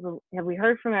have we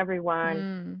heard from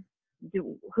everyone?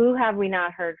 Who have we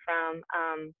not heard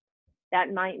from?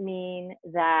 That might mean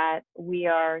that we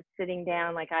are sitting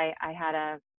down. Like I had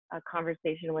a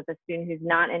conversation with a student who's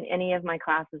not in any of my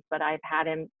classes, but I've had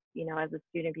him, as a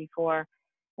student before,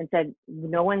 and said,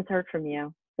 no one's heard from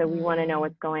you. So we want to know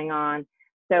what's going on.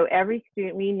 So every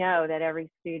student, we know that every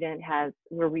student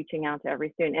we're reaching out to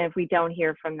every student, and if we don't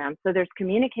hear from them. So there's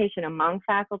communication among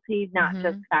faculty, not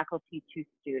just faculty to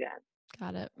students.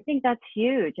 Got it. I think that's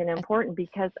huge and important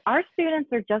because our students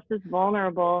are just as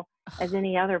vulnerable as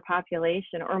any other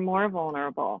population, or more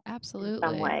vulnerable. Absolutely. In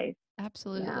some ways.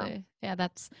 Absolutely. Yeah,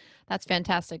 that's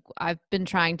fantastic. I've been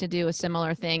trying to do a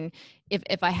similar thing.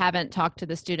 If I haven't talked to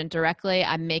the student directly,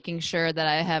 I'm making sure that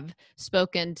I have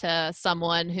spoken to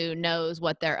someone who knows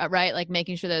what they're right, like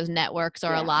making sure those networks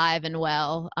are alive and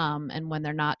well, and when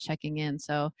they're not checking in.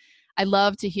 So I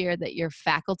love to hear that your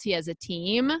faculty as a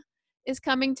team is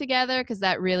coming together, because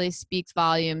that really speaks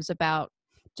volumes about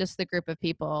just the group of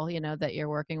people, that you're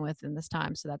working with in this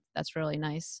time. So that's really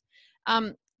nice.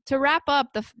 To wrap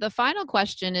up, the final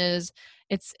question is,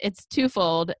 it's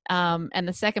twofold. And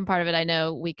the second part of it, I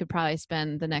know we could probably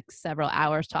spend the next several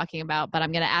hours talking about, but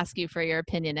I'm going to ask you for your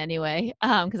opinion anyway,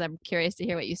 because I'm curious to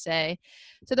hear what you say.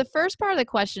 So the first part of the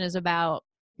question is about,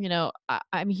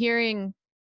 I'm hearing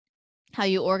how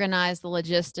you organize the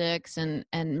logistics and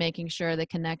making sure the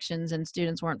connections and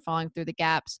students weren't falling through the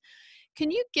gaps. Can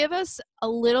you give us a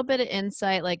little bit of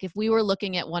insight? Like if we were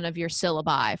looking at one of your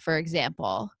syllabi, for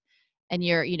example, and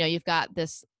you've got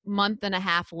this month and a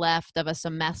half left of a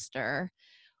semester,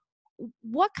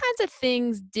 what kinds of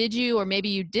things did you, or maybe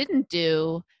you didn't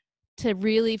do, to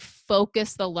really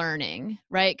focus the learning,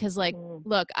 right? Because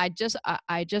look, I just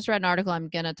read an article. I'm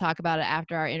going to talk about it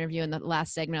after our interview in the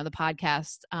last segment of the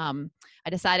podcast. I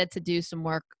decided to do some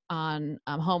work on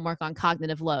homework on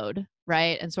cognitive load,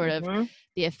 right? And sort of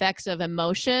the effects of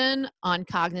emotion on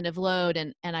cognitive load.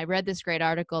 And I read this great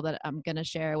article that I'm going to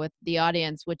share with the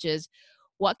audience, which is,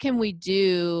 what can we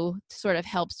do to sort of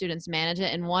help students manage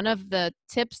it? And one of the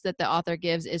tips that the author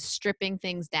gives is stripping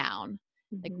things down,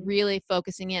 like really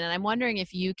focusing in. And I'm wondering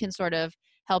if you can sort of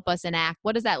help us enact,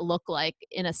 what does that look like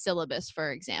in a syllabus,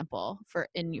 for example,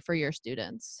 for your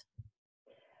students?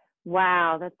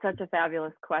 Wow, that's such a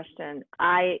fabulous question.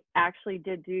 I actually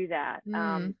did do that.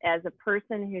 As a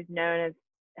person who's known as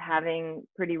having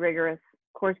pretty rigorous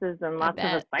courses and lots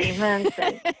of assignments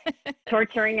and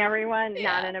torturing everyone,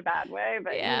 not in a bad way,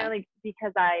 but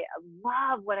because I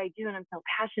love what I do and I'm so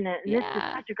passionate and this is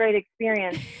such a great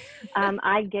experience,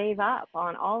 I gave up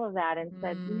on all of that and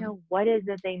said, what is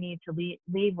it they need to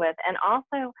leave with? And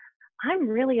also, I'm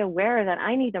really aware that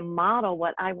I need to model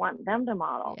what I want them to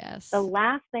model. Yes. The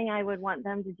last thing I would want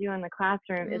them to do in the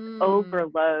classroom is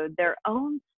overload their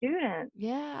own students.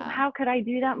 Yeah. So how could I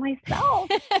do that myself?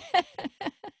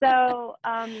 So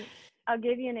I'll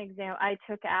give you an example. I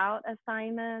took out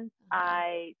assignments.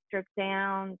 I stripped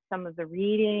down some of the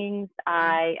readings.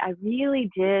 I really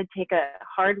did take a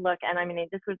hard look. And I mean,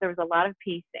 there was a lot of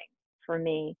pacing for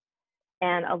me,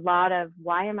 and a lot of,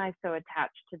 why am I so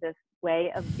attached to this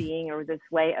way of being or this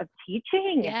way of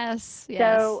teaching? Yes.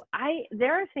 So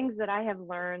there are things that I have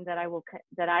learned that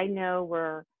I know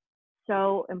were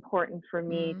so important for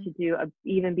me to do,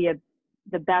 even be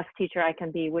the best teacher I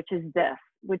can be, which is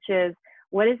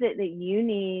what is it that you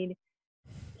need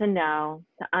to know,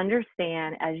 to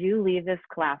understand as you leave this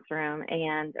classroom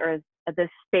or this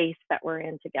space that we're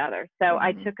in together. So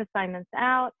I took assignments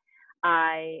out.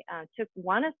 I took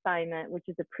one assignment, which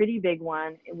is a pretty big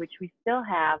one, which we still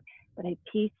have, but I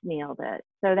piecemealed it.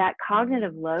 So that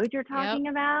cognitive load you're talking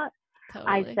about,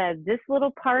 totally. I said, this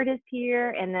little part is here,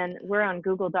 and then we're on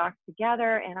Google Docs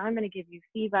together, and I'm going to give you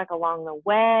feedback along the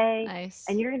way. Nice.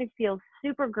 And you're going to feel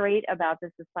super great about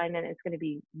this assignment. It's going to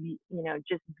be,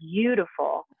 just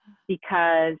beautiful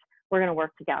because we're going to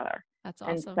work together. That's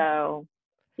awesome. And so,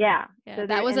 yeah. So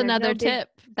that was another tip.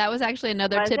 That was actually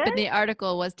another tip in the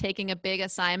article, was taking a big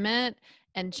assignment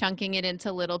and chunking it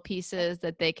into little pieces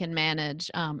that they can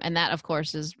manage. And that, of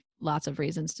course, is lots of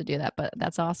reasons to do that, but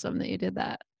that's awesome that you did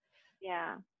that.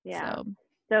 Yeah.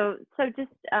 So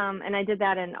just, and I did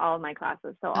that in all of my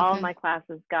classes. So all of my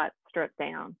classes got stripped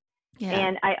down. Yeah.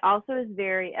 And I also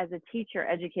as a teacher,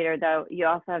 educator, though, you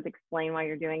also have to explain why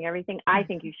you're doing everything. I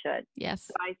think you should. Yes.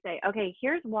 So I say, okay,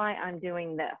 here's why I'm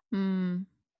doing this.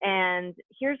 And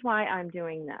here's why I'm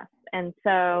doing this.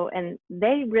 And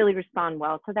they really respond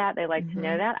well to that. They like to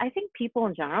know that. I think people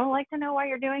in general like to know why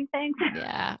you're doing things.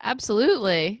 Yeah,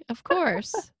 absolutely. Of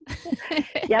course.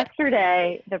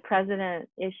 Yesterday, the president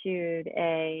issued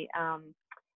a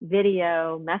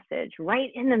video message right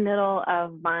in the middle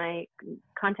of my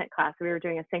content class. We were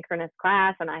doing a synchronous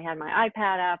class, and I had my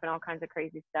iPad up and all kinds of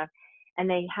crazy stuff. And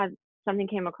they had something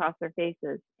came across their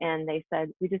faces, and they said,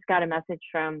 "We just got a message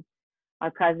from our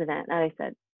president." And I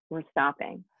said, "We're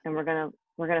stopping, and we're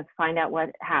gonna find out what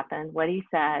happened, what he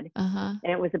said." And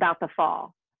it was about the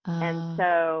fall. And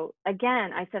so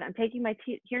again, I said, I'm taking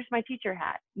here's my teacher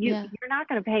hat. You're not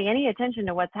going to pay any attention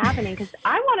to what's happening because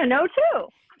I want to know too.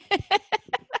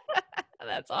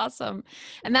 That's awesome.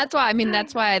 And that's why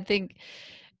I think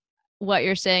what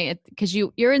you're saying, because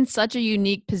you're in such a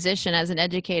unique position as an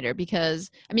educator, because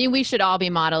we should all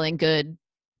be modeling good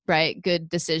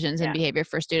decisions and behavior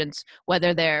for students,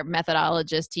 whether they're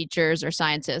methodologists, teachers, or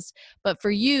scientists. But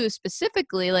for you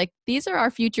specifically, these are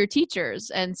our future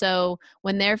teachers. And so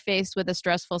when they're faced with a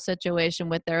stressful situation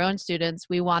with their own students,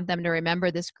 we want them to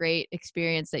remember this great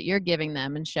experience that you're giving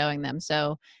them and showing them.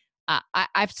 So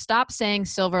I've stopped saying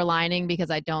silver lining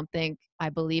because I don't think I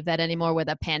believe that anymore with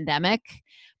a pandemic.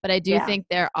 But I do think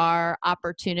there are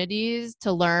opportunities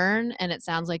to learn, and it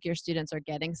sounds like your students are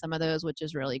getting some of those, which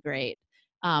is really great.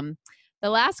 The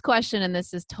last question, and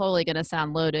this is totally going to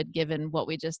sound loaded given what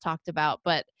we just talked about,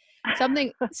 but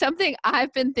something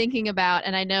I've been thinking about,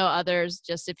 and I know others,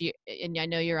 just and I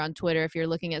know you're on Twitter, if you're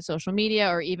looking at social media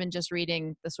or even just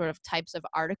reading the sort of types of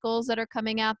articles that are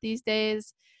coming out these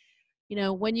days,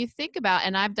 when you think about,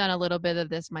 and I've done a little bit of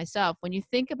this myself, when you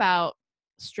think about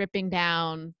stripping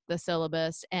down the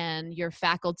syllabus and your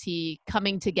faculty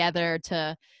coming together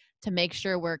to make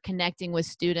sure we're connecting with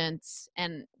students,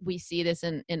 and we see this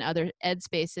in other ed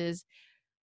spaces.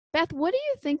 Beth, what do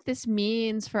you think this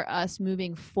means for us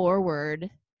moving forward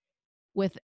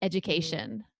with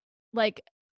education? Like,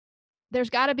 there's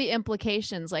got to be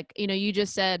implications. Like, you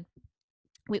just said,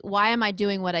 why am I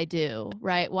doing what I do,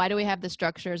 right? Why do we have the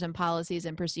structures and policies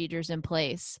and procedures in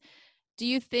place? Do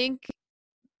you think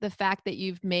the fact that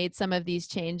you've made some of these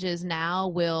changes now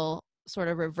will sort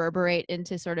of reverberate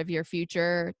into sort of your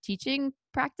future teaching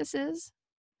practices?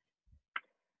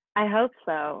 I hope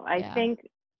so. I think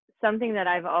something that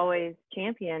I've always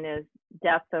championed is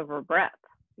depth over breadth.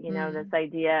 This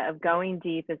idea of going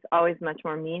deep is always much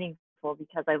more meaningful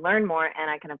because I learn more and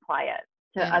I can apply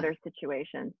it to other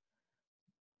situations.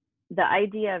 The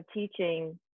idea of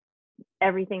teaching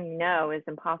everything is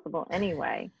impossible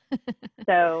anyway.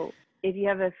 So if you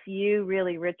have a few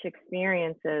really rich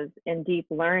experiences in deep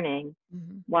learning,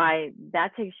 why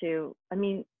that takes you,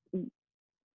 isn't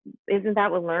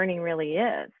that what learning really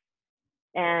is?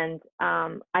 And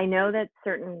I know that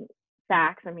certain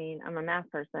facts, I'm a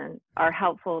math person, are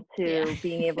helpful to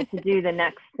being able to do the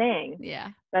next thing.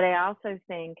 But I also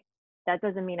think that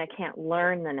doesn't mean I can't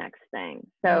learn the next thing.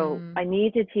 So I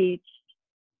need to teach.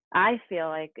 I feel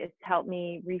like it's helped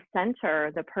me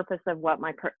recenter the purpose of what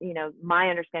my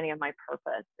understanding of my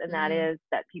purpose. And that is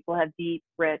that people have deep,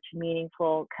 rich,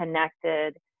 meaningful,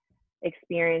 connected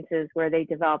experiences where they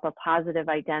develop a positive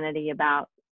identity about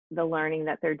the learning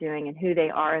that they're doing and who they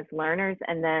are as learners,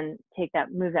 and then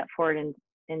move that forward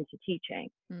into teaching.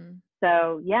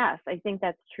 So yes, I think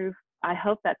that's true. I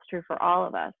hope that's true for all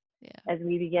of us as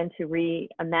we begin to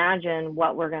reimagine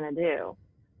what we're going to do,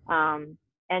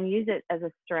 and use it as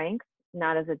a strength,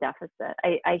 not as a deficit.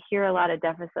 I hear a lot of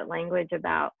deficit language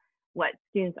about what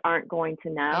students aren't going to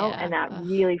know, and that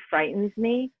really frightens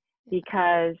me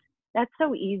because that's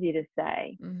so easy to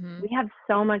say. We have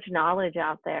so much knowledge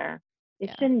out there. It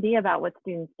shouldn't be about what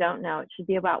students don't know. It should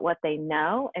be about what they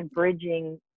know and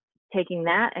taking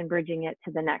that and bridging it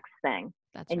to the next thing.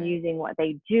 Using what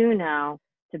they do know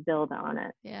to build on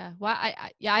it. Yeah. Well,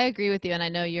 I agree with you. And I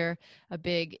know you're a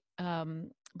big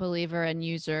believer and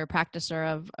user,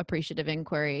 practicer of appreciative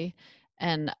inquiry.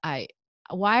 And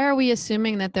why are we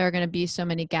assuming that there are going to be so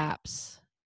many gaps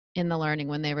in the learning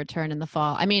when they return in the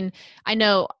fall?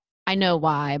 I know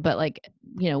why, but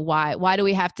why do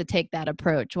we have to take that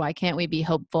approach? Why can't we be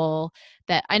hopeful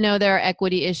that I know there are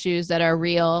equity issues that are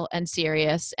real and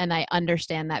serious, and I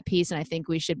understand that piece, and I think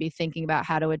we should be thinking about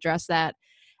how to address that.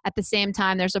 At the same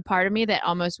time, there's a part of me that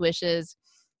almost wishes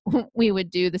we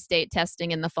would do the state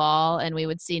testing in the fall and we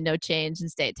would see no change in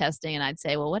state testing. And I'd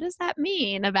say, well, what does that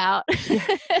mean about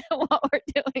what we're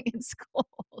doing in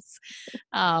schools?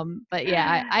 But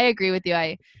yeah, I agree with you.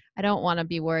 I don't want to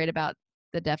be worried about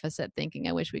the deficit thinking.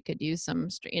 I wish we could use some,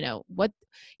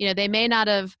 they may not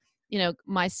have,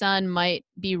 my son might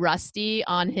be rusty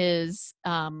on his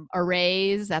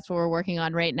arrays. That's what we're working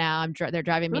on right now. They're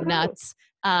driving me nuts.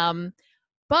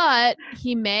 But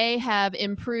he may have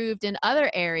improved in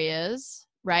other areas,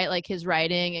 right? Like his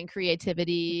writing and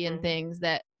creativity and things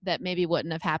that maybe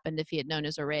wouldn't have happened if he had known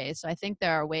his arrays. So I think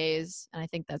there are ways, and I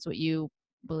think that's what you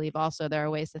believe also, there are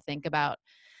ways to think about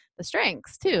the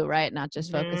strengths too, right? Not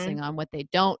just focusing on what they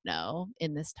don't know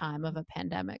in this time of a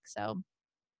pandemic. So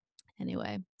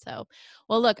anyway,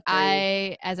 well, look,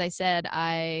 as I said,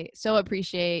 I so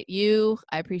appreciate you.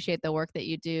 I appreciate the work that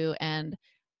you do, and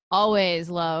always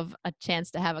love a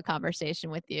chance to have a conversation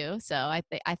with you. So I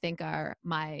think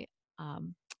my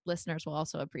listeners will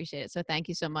also appreciate it. So thank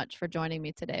you so much for joining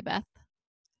me today, Beth.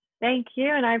 Thank you,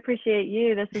 and I appreciate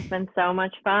you. This has been so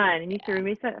much fun, and you threw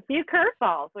me a few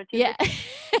curveballs, which is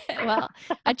well,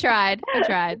 I tried.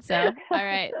 So all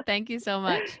right, thank you so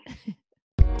much.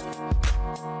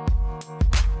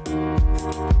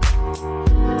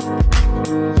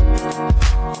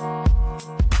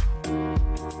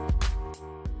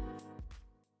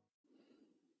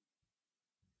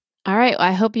 All right. Well,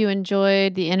 I hope you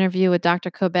enjoyed the interview with Dr.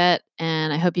 Kobett,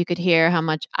 and I hope you could hear how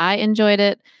much I enjoyed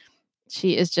it.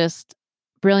 She is just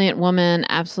brilliant woman,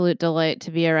 absolute delight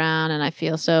to be around. And I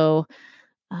feel so,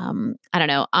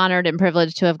 honored and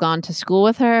privileged to have gone to school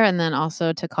with her and then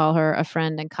also to call her a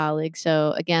friend and colleague.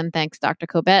 So again, thanks, Dr.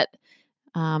 Kobett,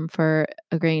 for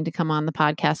agreeing to come on the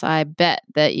podcast. I bet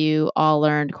that you all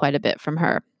learned quite a bit from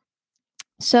her.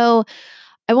 So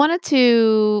I wanted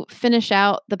to finish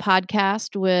out the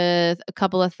podcast with a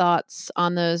couple of thoughts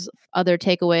on those other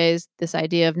takeaways, this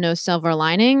idea of no silver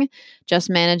lining, just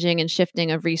managing and shifting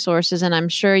of resources. And I'm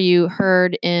sure you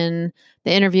heard in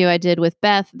the interview I did with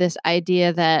Beth, this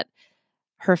idea that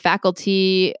her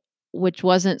faculty, which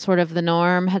wasn't sort of the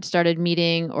norm, had started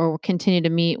meeting or continue to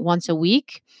meet once a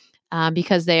week.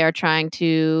 Because they are trying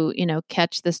to,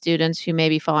 catch the students who may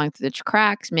be falling through the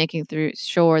cracks, making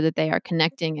sure that they are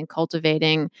connecting and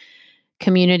cultivating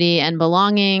community and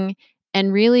belonging.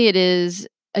 And really it is,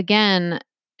 again,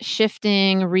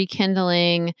 shifting,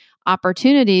 rekindling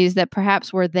opportunities that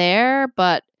perhaps were there,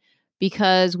 but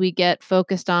because we get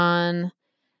focused on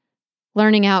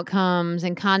learning outcomes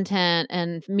and content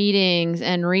and meetings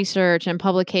and research and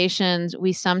publications,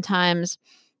 we sometimes,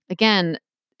 again,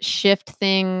 shift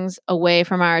things away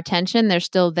from our attention. They're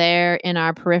still there in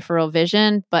our peripheral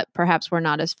vision, but perhaps we're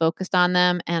not as focused on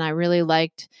them. And I really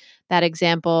liked that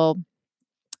example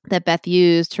that Beth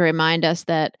used to remind us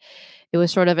that it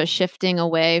was sort of a shifting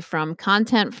away from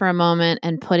content for a moment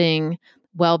and putting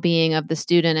well-being of the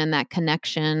student and that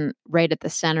connection right at the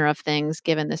center of things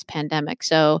given this pandemic.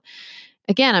 So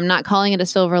again, I'm not calling it a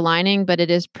silver lining, but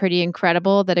it is pretty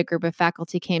incredible that a group of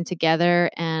faculty came together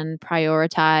and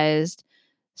prioritized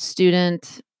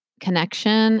student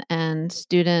connection and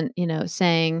student,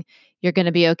 saying, you're going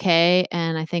to be okay.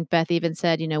 And I think Beth even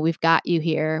said, we've got you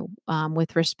here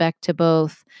with respect to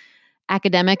both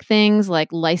academic things like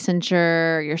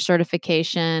licensure, your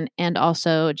certification, and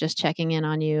also just checking in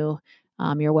on you,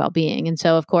 your well-being. And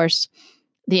so, of course,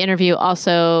 the interview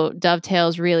also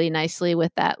dovetails really nicely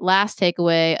with that last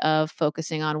takeaway of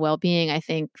focusing on well-being. I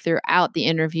think throughout the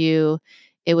interview,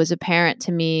 it was apparent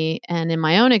to me and in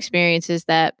my own experiences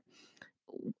that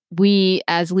we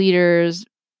as leaders,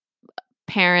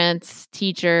 parents,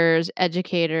 teachers,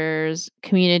 educators,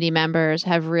 community members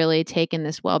have really taken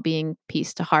this well-being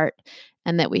piece to heart,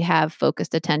 and that we have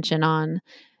focused attention on,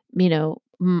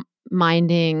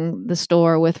 minding the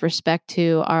store with respect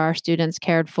to our students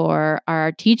cared for,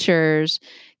 our teachers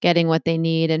getting what they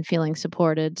need and feeling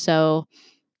supported. So,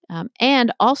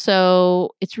 and also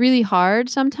it's really hard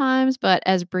sometimes, but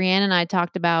as Brianne and I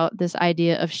talked about, this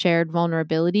idea of shared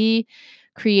vulnerability,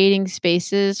 creating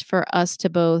spaces for us to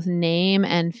both name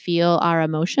and feel our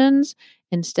emotions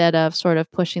instead of sort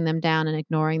of pushing them down and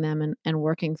ignoring them and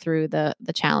working through the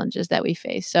challenges that we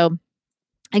face. So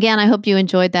again, I hope you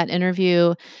enjoyed that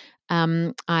interview.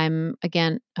 I'm,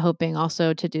 again, hoping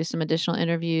also to do some additional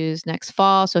interviews next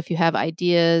fall. So if you have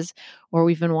ideas or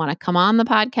even want to come on the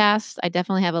podcast, I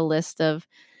definitely have a list of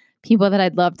people that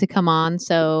I'd love to come on.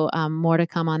 So more to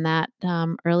come on that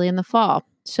early in the fall.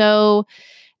 So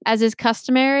as is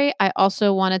customary, I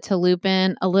also wanted to loop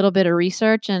in a little bit of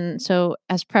research. And so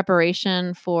as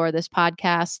preparation for this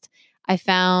podcast, I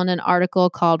found an article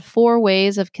called 4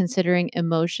 Ways of Considering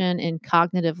Emotion in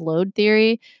Cognitive Load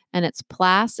Theory, and it's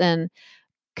Plass and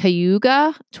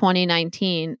Cayuga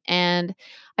 2019. And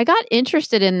I got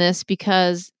interested in this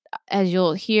because, as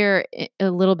you'll hear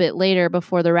a little bit later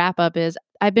before the wrap up, is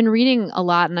I've been reading a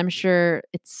lot, and I'm sure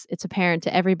it's apparent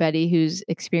to everybody who's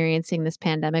experiencing this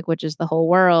pandemic, which is the whole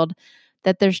world,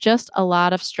 that there's just a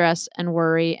lot of stress and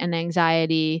worry and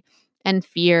anxiety and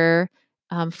fear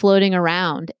floating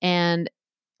around. And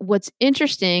what's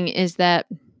interesting is that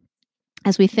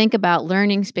as we think about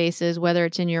learning spaces, whether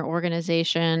it's in your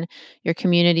organization, your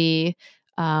community,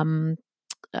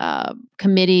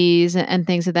 committees and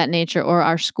things of that nature, or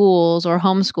our schools or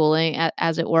homeschooling,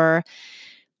 as it were,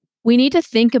 we need to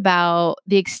think about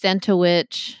the extent to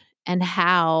which and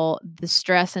how the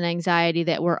stress and anxiety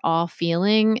that we're all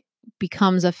feeling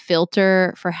becomes a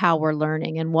filter for how we're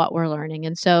learning and what we're learning.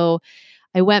 And so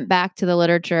I went back to the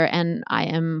literature, and I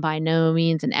am by no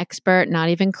means an expert, not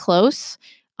even close,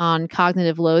 on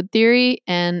cognitive load theory.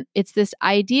 And it's this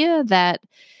idea that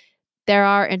there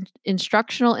are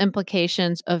instructional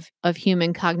implications of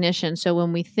human cognition. So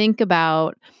when we think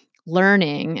about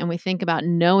learning and we think about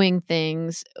knowing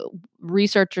things,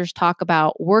 researchers talk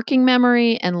about working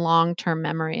memory and long-term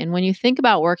memory. And when you think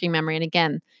about working memory, and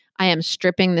again, I am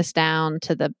stripping this down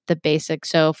to the basics.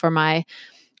 So for my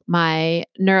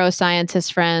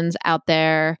neuroscientist friends out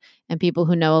there and people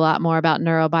who know a lot more about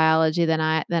neurobiology than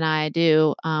I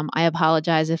do, I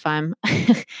apologize if I'm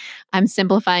I'm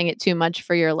simplifying it too much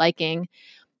for your liking.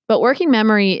 But working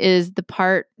memory is the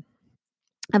part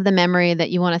of the memory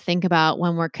that you want to think about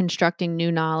when we're constructing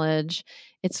new knowledge.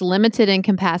 It's limited in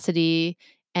capacity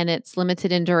and it's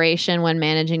limited in duration when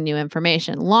managing new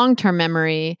information. Long-term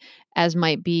memory, as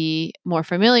might be more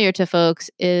familiar to folks,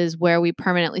 is where we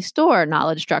permanently store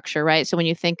knowledge structure, right? So when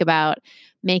you think about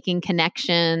making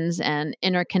connections and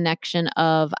interconnection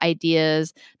of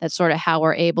ideas, that's sort of how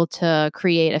we're able to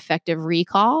create effective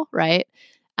recall, right?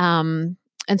 And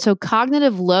so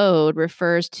cognitive load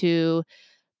refers to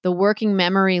the working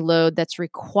memory load that's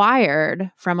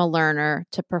required from a learner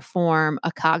to perform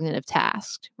a cognitive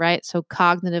task, right? So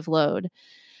cognitive load.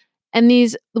 And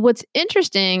what's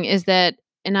interesting is that,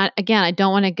 and I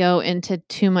don't want to go into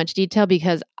too much detail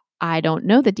because I don't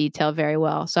know the detail very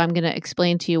well. So I'm going to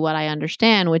explain to you what I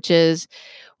understand, which is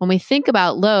when we think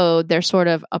about load, there's sort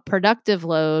of a productive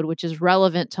load, which is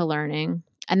relevant to learning.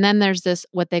 And then there's this,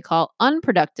 what they call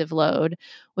unproductive load,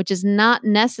 which is not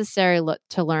necessary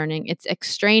to learning. It's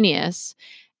extraneous.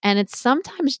 And it's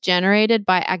sometimes generated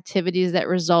by activities that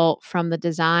result from the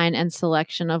design and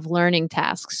selection of learning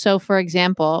tasks. So, for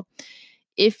example,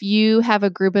 if you have a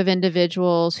group of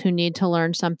individuals who need to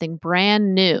learn something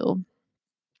brand new,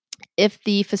 if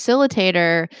the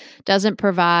facilitator doesn't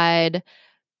provide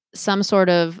some sort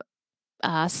of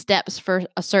steps for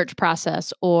a search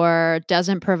process or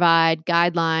doesn't provide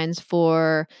guidelines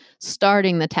for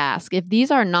starting the task, if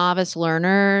these are novice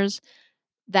learners,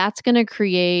 that's going to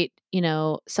create,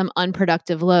 some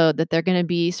unproductive load that they're going to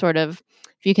be sort of,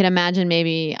 if you can imagine,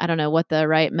 maybe, I don't know what the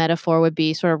right metaphor would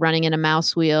be, sort of running in a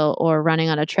mouse wheel or running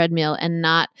on a treadmill and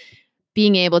not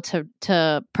being able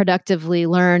to productively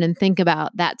learn and think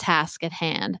about that task at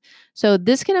hand. So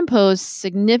this can impose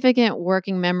significant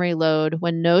working memory load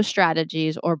when no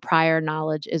strategies or prior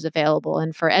knowledge is available.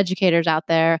 And for educators out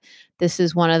there, this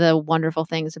is one of the wonderful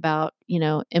things about,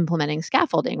 implementing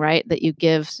scaffolding, right? That you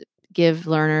give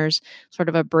learners sort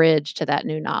of a bridge to that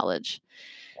new knowledge.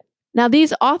 Now,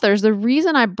 these authors, the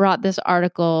reason I brought this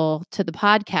article to the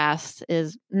podcast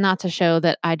is not to show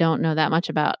that I don't know that much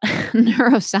about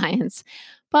neuroscience,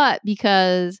 but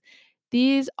because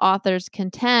these authors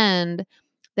contend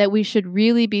that we should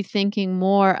really be thinking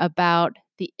more about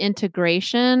the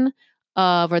integration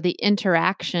of, or the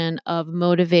interaction of,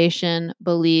 motivation,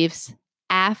 beliefs,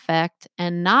 affect,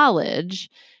 and knowledge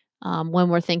when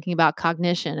we're thinking about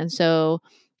cognition. And so,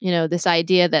 this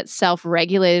idea that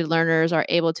self-regulated learners are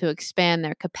able to expand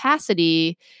their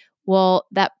capacity, well,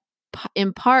 that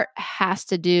in part has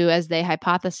to do, as they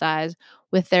hypothesize,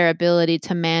 with their ability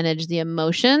to manage the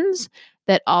emotions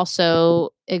that also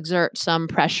exert some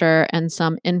pressure and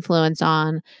some influence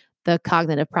on the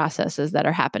cognitive processes that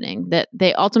are happening. That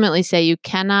they ultimately say you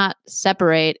cannot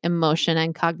separate emotion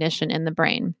and cognition in the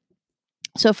brain.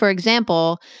 So, for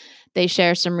example, they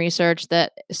share some research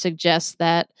that suggests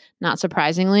that, not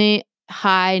surprisingly,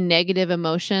 high negative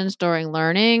emotions during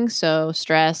learning, so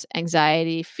stress,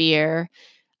 anxiety, fear,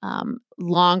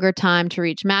 longer time to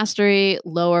reach mastery,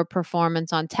 lower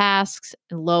performance on tasks,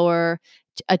 and lower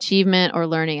achievement or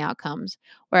learning outcomes.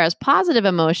 Whereas positive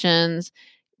emotions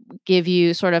give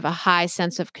you sort of a high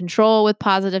sense of control with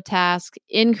positive tasks,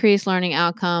 increase learning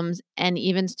outcomes, and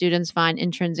even students find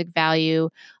intrinsic value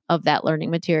of that learning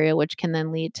material, which can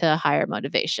then lead to higher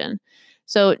motivation.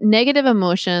 So negative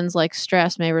emotions like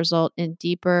stress may result in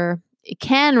deeper, it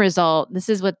can result, this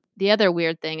is what the other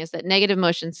weird thing is, that negative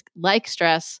emotions like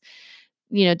stress,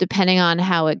 depending on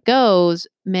how it goes,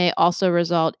 may also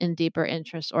result in deeper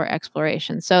interest or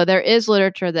exploration. So there is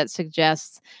literature that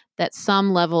suggests that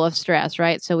some level of stress,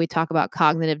 right? So we talk about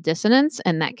cognitive dissonance,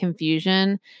 and that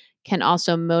confusion can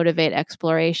also motivate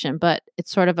exploration, but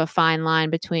it's sort of a fine line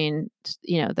between,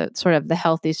 the sort of the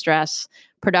healthy stress,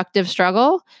 productive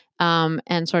struggle,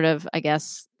 and sort of, I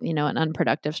guess, an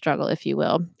unproductive struggle, if you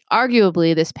will.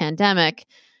 Arguably, this pandemic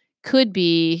could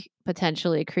be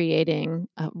potentially creating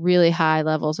really high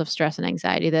levels of stress and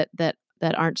anxiety that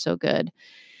aren't so good.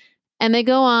 And they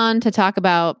go on to talk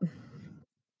about,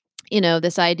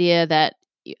 this idea that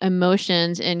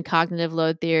emotions in cognitive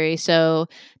load theory, so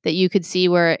that you could see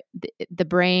where the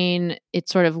brain, it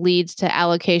sort of leads to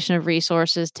allocation of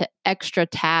resources to extra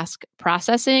task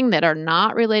processing that are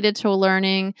not related to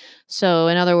learning. So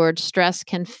in other words, stress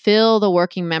can fill the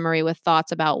working memory with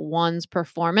thoughts about one's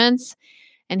performance.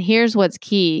 And here's what's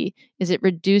key is it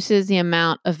reduces the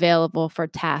amount available for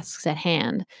tasks at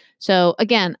hand. So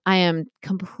again, I am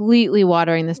completely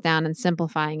watering this down and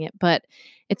simplifying it, but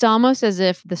it's almost as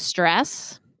if the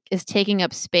stress is taking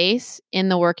up space in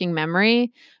the working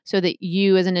memory so that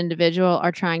you as an individual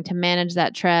are trying to manage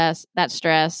that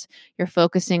stress. You're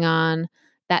focusing on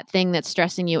that thing that's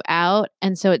stressing you out.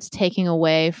 And so it's taking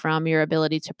away from your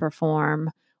ability to perform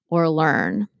or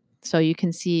learn. So you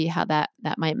can see how that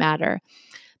might matter.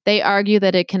 They argue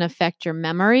that it can affect your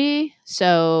memory.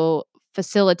 So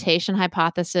facilitation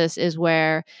hypothesis is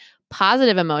where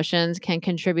positive emotions can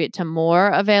contribute to more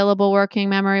available working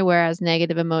memory, whereas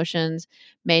negative emotions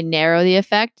may narrow the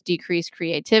effect, decrease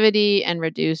creativity, and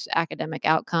reduce academic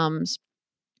outcomes.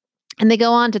 And they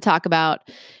go on to talk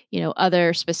about,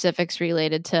 other specifics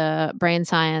related to brain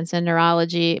science and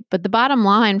neurology. But the bottom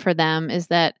line for them is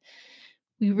that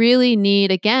we really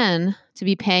need, again, to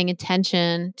be paying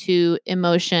attention to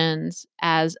emotions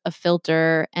as a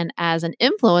filter and as an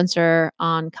influencer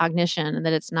on cognition, and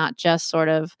that it's not just sort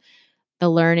of the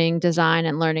learning design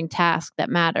and learning task that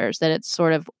matters, that it's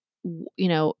sort of,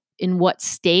 in what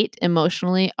state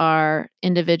emotionally are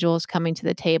individuals coming to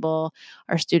the table,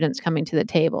 are students coming to the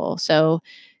table. So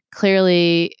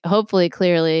hopefully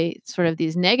clearly, sort of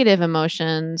these negative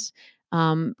emotions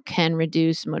can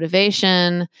reduce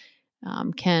motivation,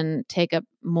 can take up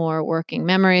more working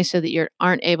memory so that you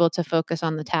aren't able to focus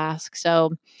on the task.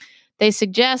 So they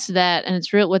suggest that, and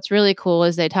what's really cool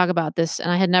is they talk about this, and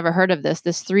I had never heard of this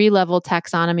 3-level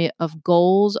taxonomy of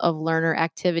goals of learner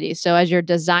activities. So as you're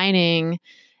designing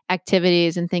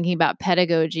activities and thinking about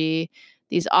pedagogy,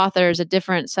 these authors, a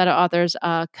different set of authors,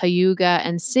 Cayuga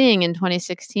and Singh in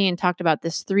 2016, talked about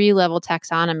this 3-level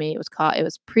taxonomy. It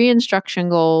was pre-instruction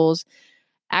goals,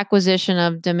 acquisition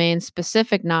of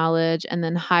domain-specific knowledge, and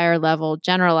then higher level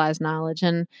generalized knowledge.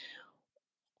 And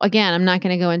again, I'm not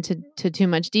going to go into too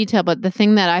much detail, but the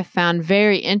thing that I found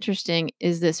very interesting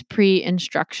is this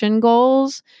pre-instruction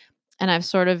goals. And I've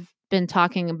sort of been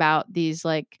talking about these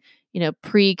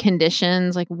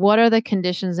preconditions, like what are the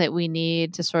conditions that we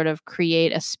need to sort of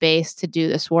create a space to do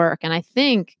this work? And I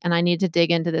think, and I need to dig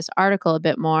into this article a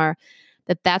bit more,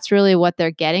 that that's really what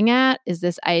they're getting at, is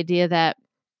this idea that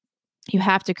you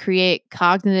have to create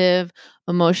cognitive,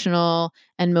 emotional,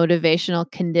 and motivational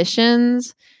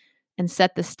conditions and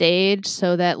set the stage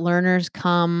so that learners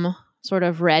come sort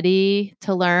of ready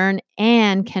to learn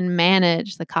and can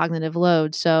manage the cognitive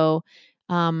load. So,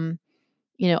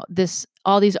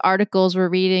 all these articles we're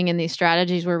reading and these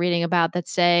strategies we're reading about that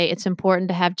say it's important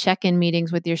to have check-in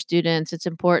meetings with your students. It's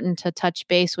important to touch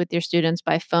base with your students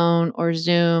by phone or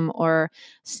Zoom or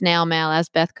snail mail, as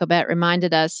Beth Kobett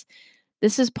reminded us.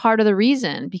 This is part of the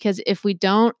reason, because if we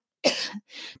don't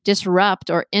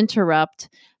disrupt or interrupt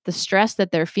the stress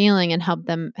that they're feeling and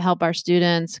help our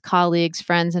students, colleagues,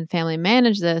 friends, and family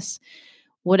manage this,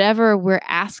 whatever we're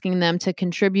asking them to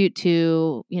contribute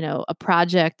to, a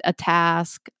project, a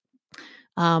task.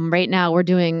 Right now we're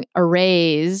doing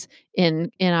arrays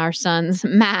in our son's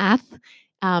math.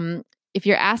 If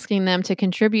you're asking them to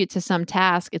contribute to some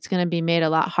task, it's going to be made a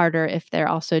lot harder if they're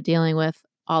also dealing with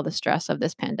all the stress of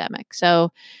this pandemic.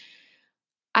 So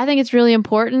I think it's really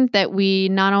important that we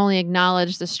not only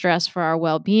acknowledge the stress for our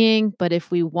well-being, but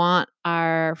if we want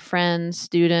our friends,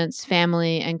 students,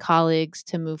 family, and colleagues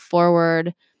to move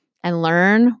forward and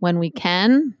learn when we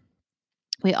can,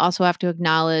 we also have to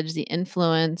acknowledge the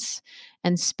influence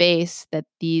and space that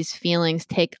these feelings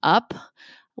take up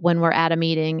when we're at a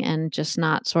meeting, and just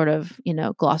not sort of,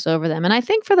 gloss over them. And I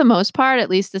think for the most part, at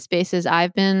least the spaces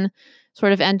I've been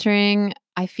sort of entering,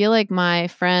 I feel like my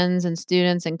friends and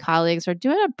students and colleagues are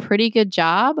doing a pretty good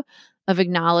job of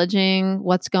acknowledging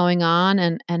what's going on.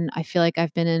 And I feel like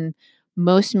I've been in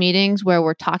most meetings where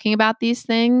we're talking about these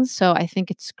things. So I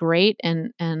think it's great.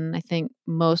 And I think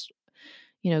most,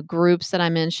 groups that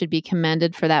I'm in should be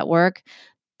commended for that work.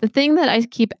 The thing that I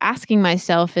keep asking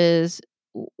myself is,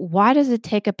 why does it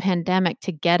take a pandemic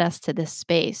to get us to this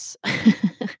space?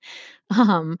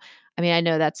 I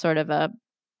know that's sort of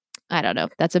I don't know,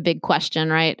 that's a big question,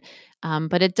 right?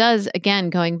 But it does, again,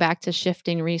 going back to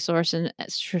shifting resources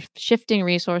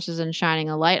and shining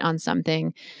a light on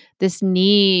something, this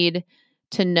need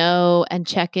to know and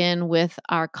check in with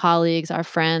our colleagues, our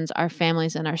friends, our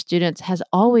families, and our students has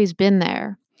always been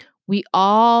there. We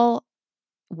all,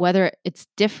 whether it's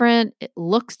different, it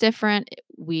looks different,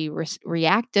 we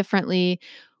react differently,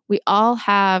 we all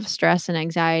have stress and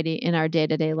anxiety in our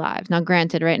day-to-day lives. Now,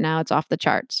 granted, right now it's off the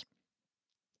charts.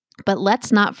 But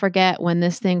let's not forget, when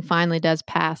this thing finally does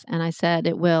pass, and I said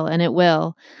it will, and it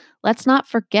will, let's not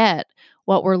forget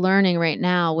what we're learning right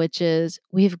now, which is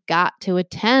we've got to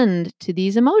attend to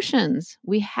these emotions.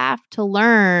 We have to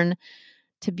learn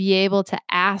to be able to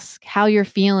ask how you're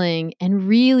feeling and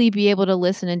really be able to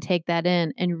listen and take that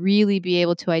in, and really be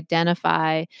able to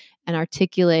identify and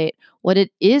articulate what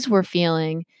it is we're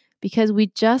feeling, because we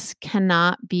just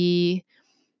cannot be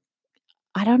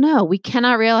I don't know. We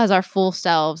cannot realize our full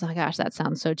selves. Oh gosh, that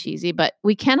sounds so cheesy, but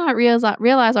we cannot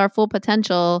realize our full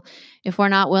potential if we're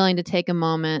not willing to take a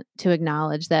moment to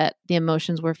acknowledge that the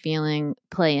emotions we're feeling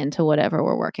play into whatever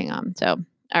we're working on. So,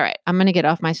 all right, I'm going to get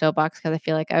off my soapbox because I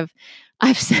feel like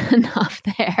I've said enough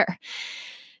there.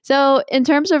 So, in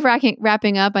terms of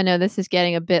wrapping up, I know this is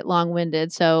getting a bit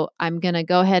long-winded, so I'm going to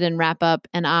go ahead and wrap up,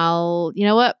 and you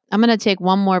know what? I'm going to take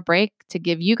one more break to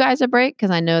give you guys a break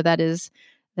because I know that is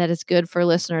good for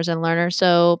listeners and learners.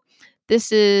 So,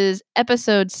 this is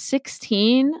episode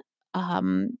 16,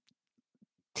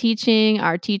 teaching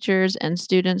our teachers and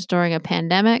students during a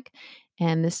pandemic.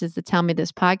 And this is the Tell Me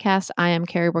This podcast. I am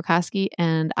Carrie Borkowski,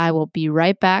 and I will be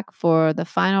right back for the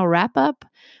final wrap up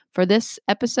for this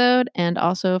episode and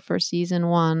also for season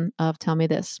 1 of Tell Me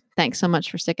This. Thanks so much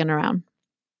for sticking around.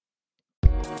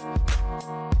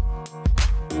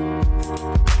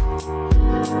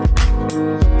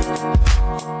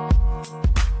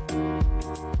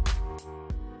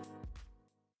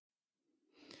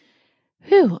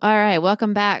 Whew. All right.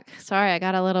 Welcome back. Sorry, I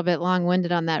got a little bit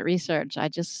long-winded on that research. I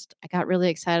got really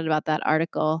excited about that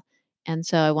article. And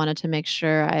so I wanted to make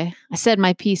sure I said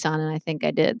my piece on it. I think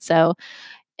I did. So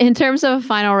in terms of a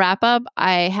final wrap up,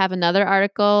 I have another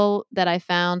article that I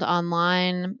found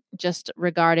online just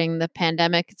regarding the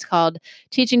pandemic. It's called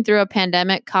Teaching Through a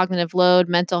Pandemic, Cognitive Load,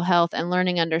 Mental Health, and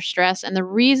Learning Under Stress. And the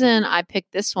reason I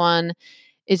picked this one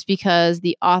is because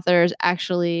the authors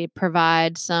actually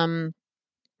provide some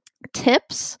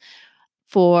tips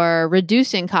for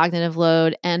reducing cognitive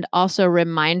load and also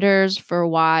reminders for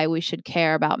why we should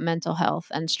care about mental health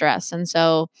and stress. And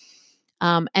so,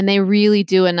 and they really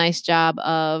do a nice job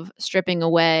of stripping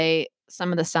away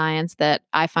some of the science that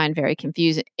I find very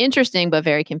interesting, but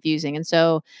very confusing. And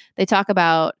so they talk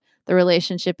about the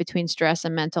relationship between stress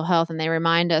and mental health. And they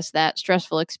remind us that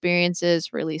stressful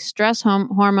experiences release stress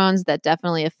hormones that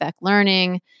definitely affect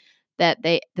learning, that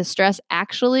the stress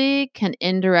actually can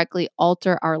indirectly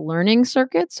alter our learning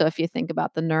circuits. So if you think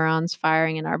about the neurons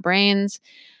firing in our brains,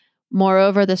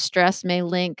 moreover, the stress may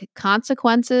link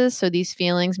consequences. So these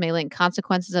feelings may link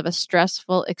consequences of a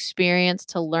stressful experience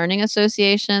to learning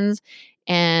associations.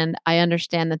 And I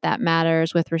understand that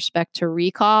matters with respect to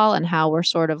recall and how we're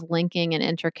sort of linking and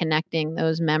interconnecting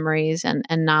those memories and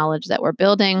knowledge that we're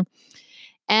building.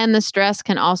 And the stress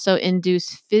can also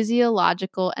induce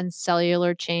physiological and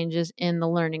cellular changes in the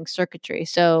learning circuitry.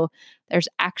 So there's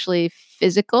actually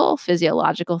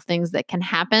physiological things that can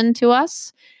happen to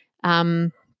us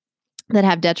that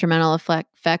have detrimental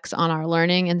effects on our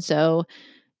learning. And so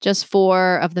just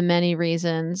 4 of the many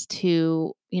reasons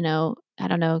to,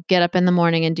 get up in the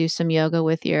morning and do some yoga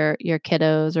with your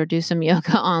kiddos, or do some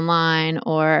yoga online,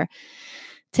 or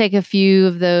take a few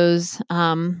of those,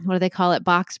 what do they call it?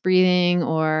 Box breathing,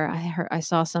 or I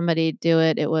saw somebody do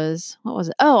it. It was, what was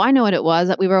it? Oh, I know what it was.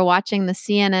 We were watching the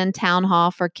CNN town hall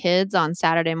for kids on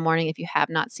Saturday morning. If you have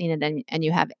not seen it and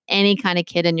you have any kind of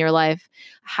kid in your life,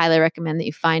 I highly recommend that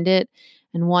you find it.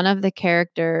 And one of the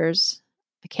characters,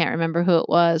 I can't remember who it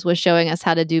was showing us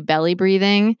how to do belly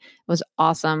breathing. It was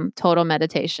awesome. Total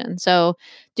meditation. So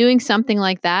doing something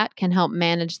like that can help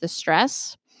manage the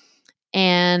stress.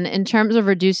 And in terms of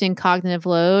reducing cognitive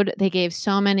load, they gave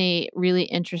so many really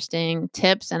interesting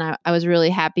tips. And I was really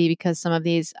happy because some of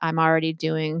these I'm already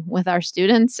doing with our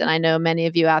students. And I know many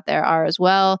of you out there are as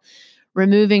well.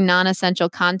 Removing non-essential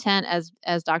content,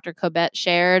 as Dr. Kobett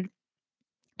shared.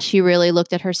 She really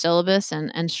looked at her syllabus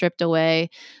and stripped away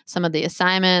some of the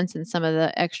assignments and some of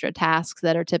the extra tasks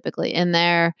that are typically in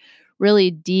there, really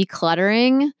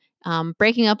decluttering,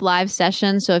 breaking up live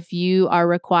sessions. So if you are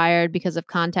required because of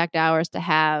contact hours to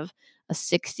have a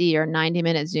 60 or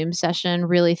 90-minute Zoom session,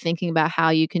 really thinking about how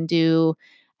you can do,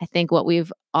 I think, what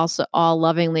we've also all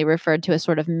lovingly referred to as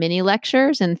sort of mini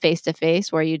lectures and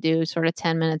face-to-face, where you do sort of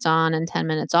 10 minutes on and 10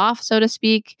 minutes off, so to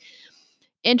speak.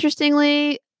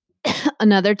 Interestingly,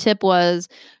 another tip was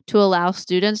to allow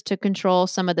students to control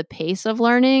some of the pace of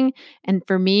learning. And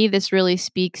for me, this really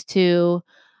speaks to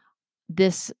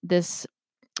this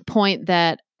point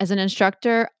that as an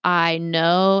instructor, I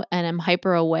know and am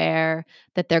hyper aware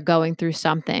that they're going through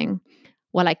something.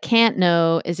 What I can't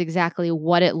know is exactly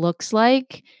what it looks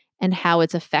like and how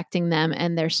it's affecting them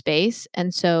and their space.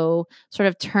 And so sort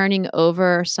of turning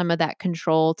over some of that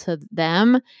control to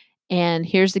them. And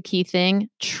here's the key thing,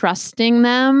 trusting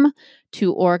them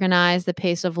to organize the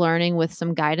pace of learning with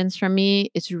some guidance from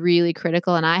me. It's really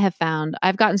critical. And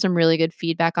I've gotten some really good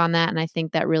feedback on that. And I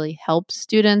think that really helps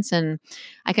students. And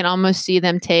I can almost see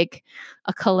them take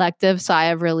a collective sigh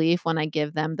of relief when I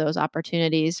give them those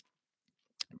opportunities.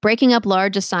 breaking up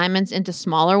large assignments into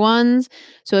smaller ones.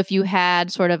 So if you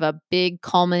had sort of a big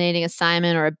culminating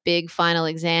assignment or a big final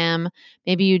exam,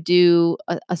 maybe you do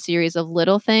a series of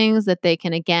little things that they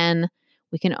can, again,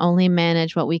 we can only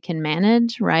manage what we can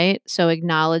manage, right? So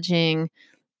acknowledging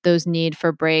those need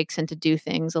for breaks and to do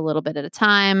things a little bit at a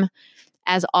time.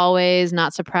 As always,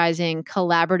 not surprising,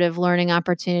 collaborative learning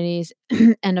opportunities.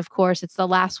 And of course, it's the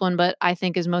last one, but I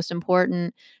think is most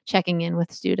important, checking in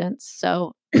with students.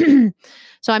 So,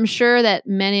 so I'm sure that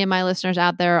many of my listeners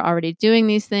out there are already doing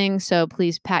these things. So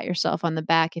please pat yourself on the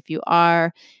back if you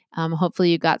are.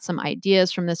 Hopefully you got some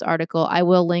ideas from this article. I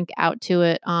will link out to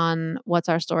it on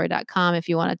what'sourstory.com if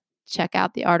you want to check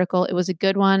out the article. It was a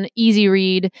good one, easy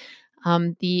read.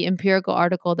 The empirical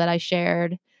article that I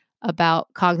shared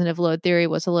about cognitive load theory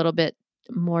was a little bit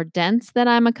more dense than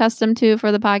I'm accustomed to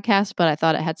for the podcast, but I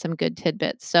thought it had some good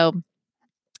tidbits. So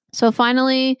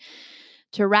finally,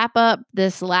 to wrap up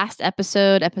this last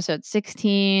episode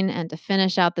 16, and to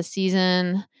finish out the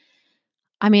season,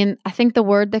 I mean, I think the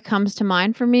word that comes to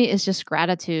mind for me is just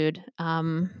gratitude.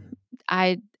 I'm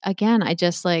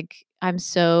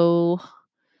so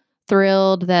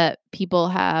thrilled that people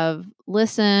have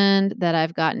listened, that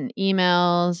I've gotten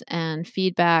emails and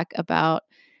feedback about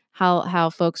how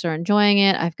folks are enjoying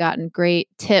it. I've gotten great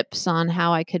tips on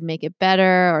how I could make it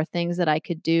better, or things that I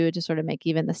could do to sort of make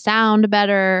even the sound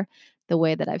better, the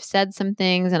way that I've said some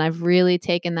things. And I've really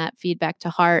taken that feedback to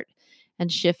heart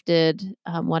and shifted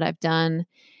what I've done.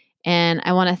 And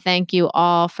I want to thank you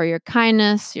all for your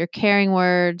kindness, your caring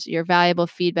words, your valuable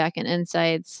feedback and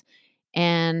insights,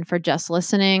 and for just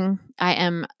listening. I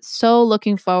am so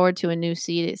looking forward to a new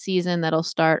season that'll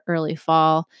start early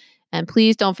fall. And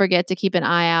please don't forget to keep an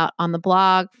eye out on the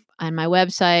blog and my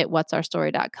website,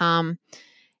 what'sourstory.com.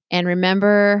 And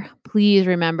remember, please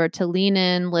remember to lean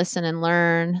in, listen, and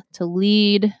learn, to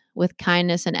lead with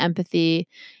kindness and empathy,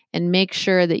 and make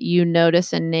sure that you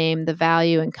notice and name the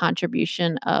value and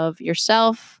contribution of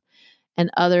yourself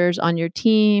and others on your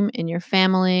team, in your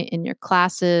family, in your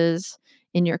classes,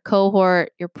 in your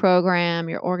cohort, your program,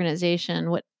 your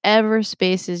organization, whatever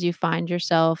spaces you find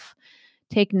yourself.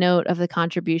 Take note of the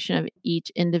contribution of each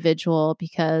individual,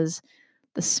 because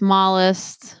the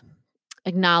smallest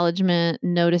acknowledgement,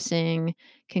 noticing,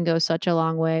 can go such a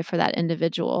long way for that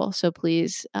individual. So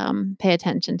please pay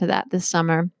attention to that this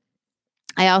summer.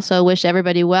 I also wish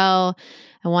everybody well.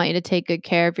 I want you to take good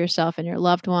care of yourself and your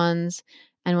loved ones.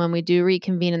 And when we do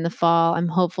reconvene in the fall, I'm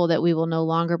hopeful that we will no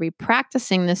longer be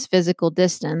practicing this physical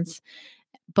distance,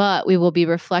 but we will be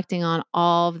reflecting on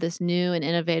all of this new and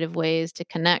innovative ways to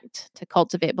connect, to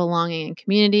cultivate belonging and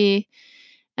community,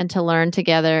 and to learn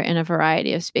together in a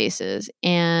variety of spaces.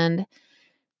 And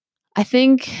I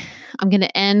think I'm going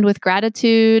to end with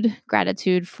gratitude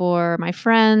for my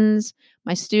friends,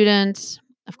 my students,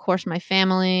 of course, my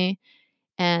family.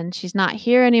 And she's not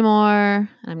here anymore.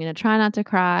 I'm going to try not to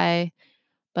cry,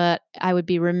 but I would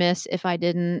be remiss if I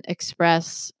didn't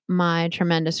express my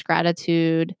tremendous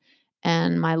gratitude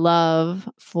and my love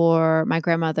for my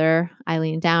grandmother,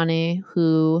 Eileen Downey,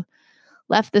 who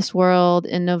left this world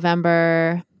in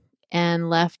November and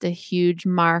left a huge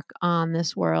mark on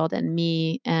this world and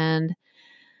me. And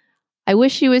I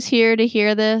wish she was here to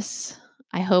hear this.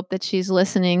 I hope that she's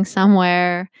listening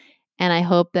somewhere. And I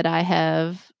hope that I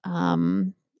have,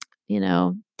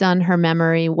 done her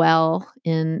memory well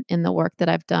in the work that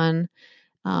I've done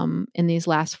in these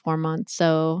last 4 months.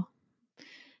 So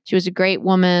she was a great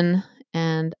woman,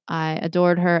 and I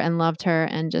adored her and loved her,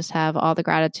 and just have all the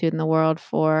gratitude in the world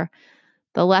for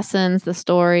the lessons, the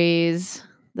stories,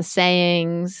 the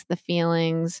sayings, the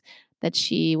feelings that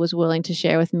she was willing to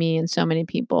share with me and so many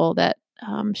people that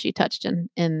she touched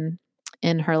in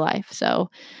her life.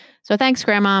 So thanks,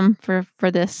 Grandmom,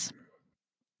 for this.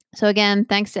 So again,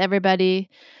 thanks to everybody.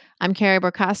 I'm Carrie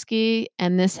Borkowski,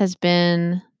 and this has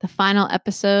been the final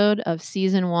episode of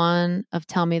Season 1 of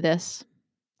Tell Me This.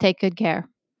 Take good care.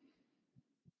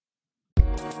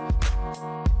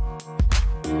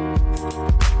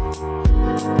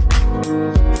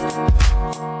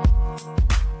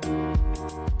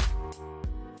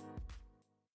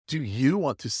 Do you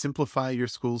want to simplify your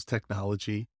school's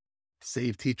technology,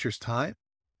 save teachers time,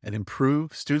 and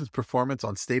improve students' performance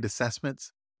on state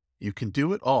assessments? You can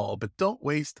do it all, but don't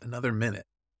waste another minute.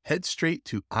 Head straight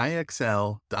to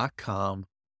ixl.com/BE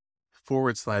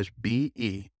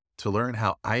to learn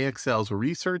how IXL's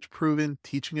research-proven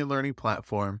teaching and learning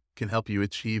platform can help you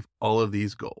achieve all of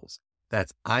these goals.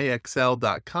 That's ixl.com/BE.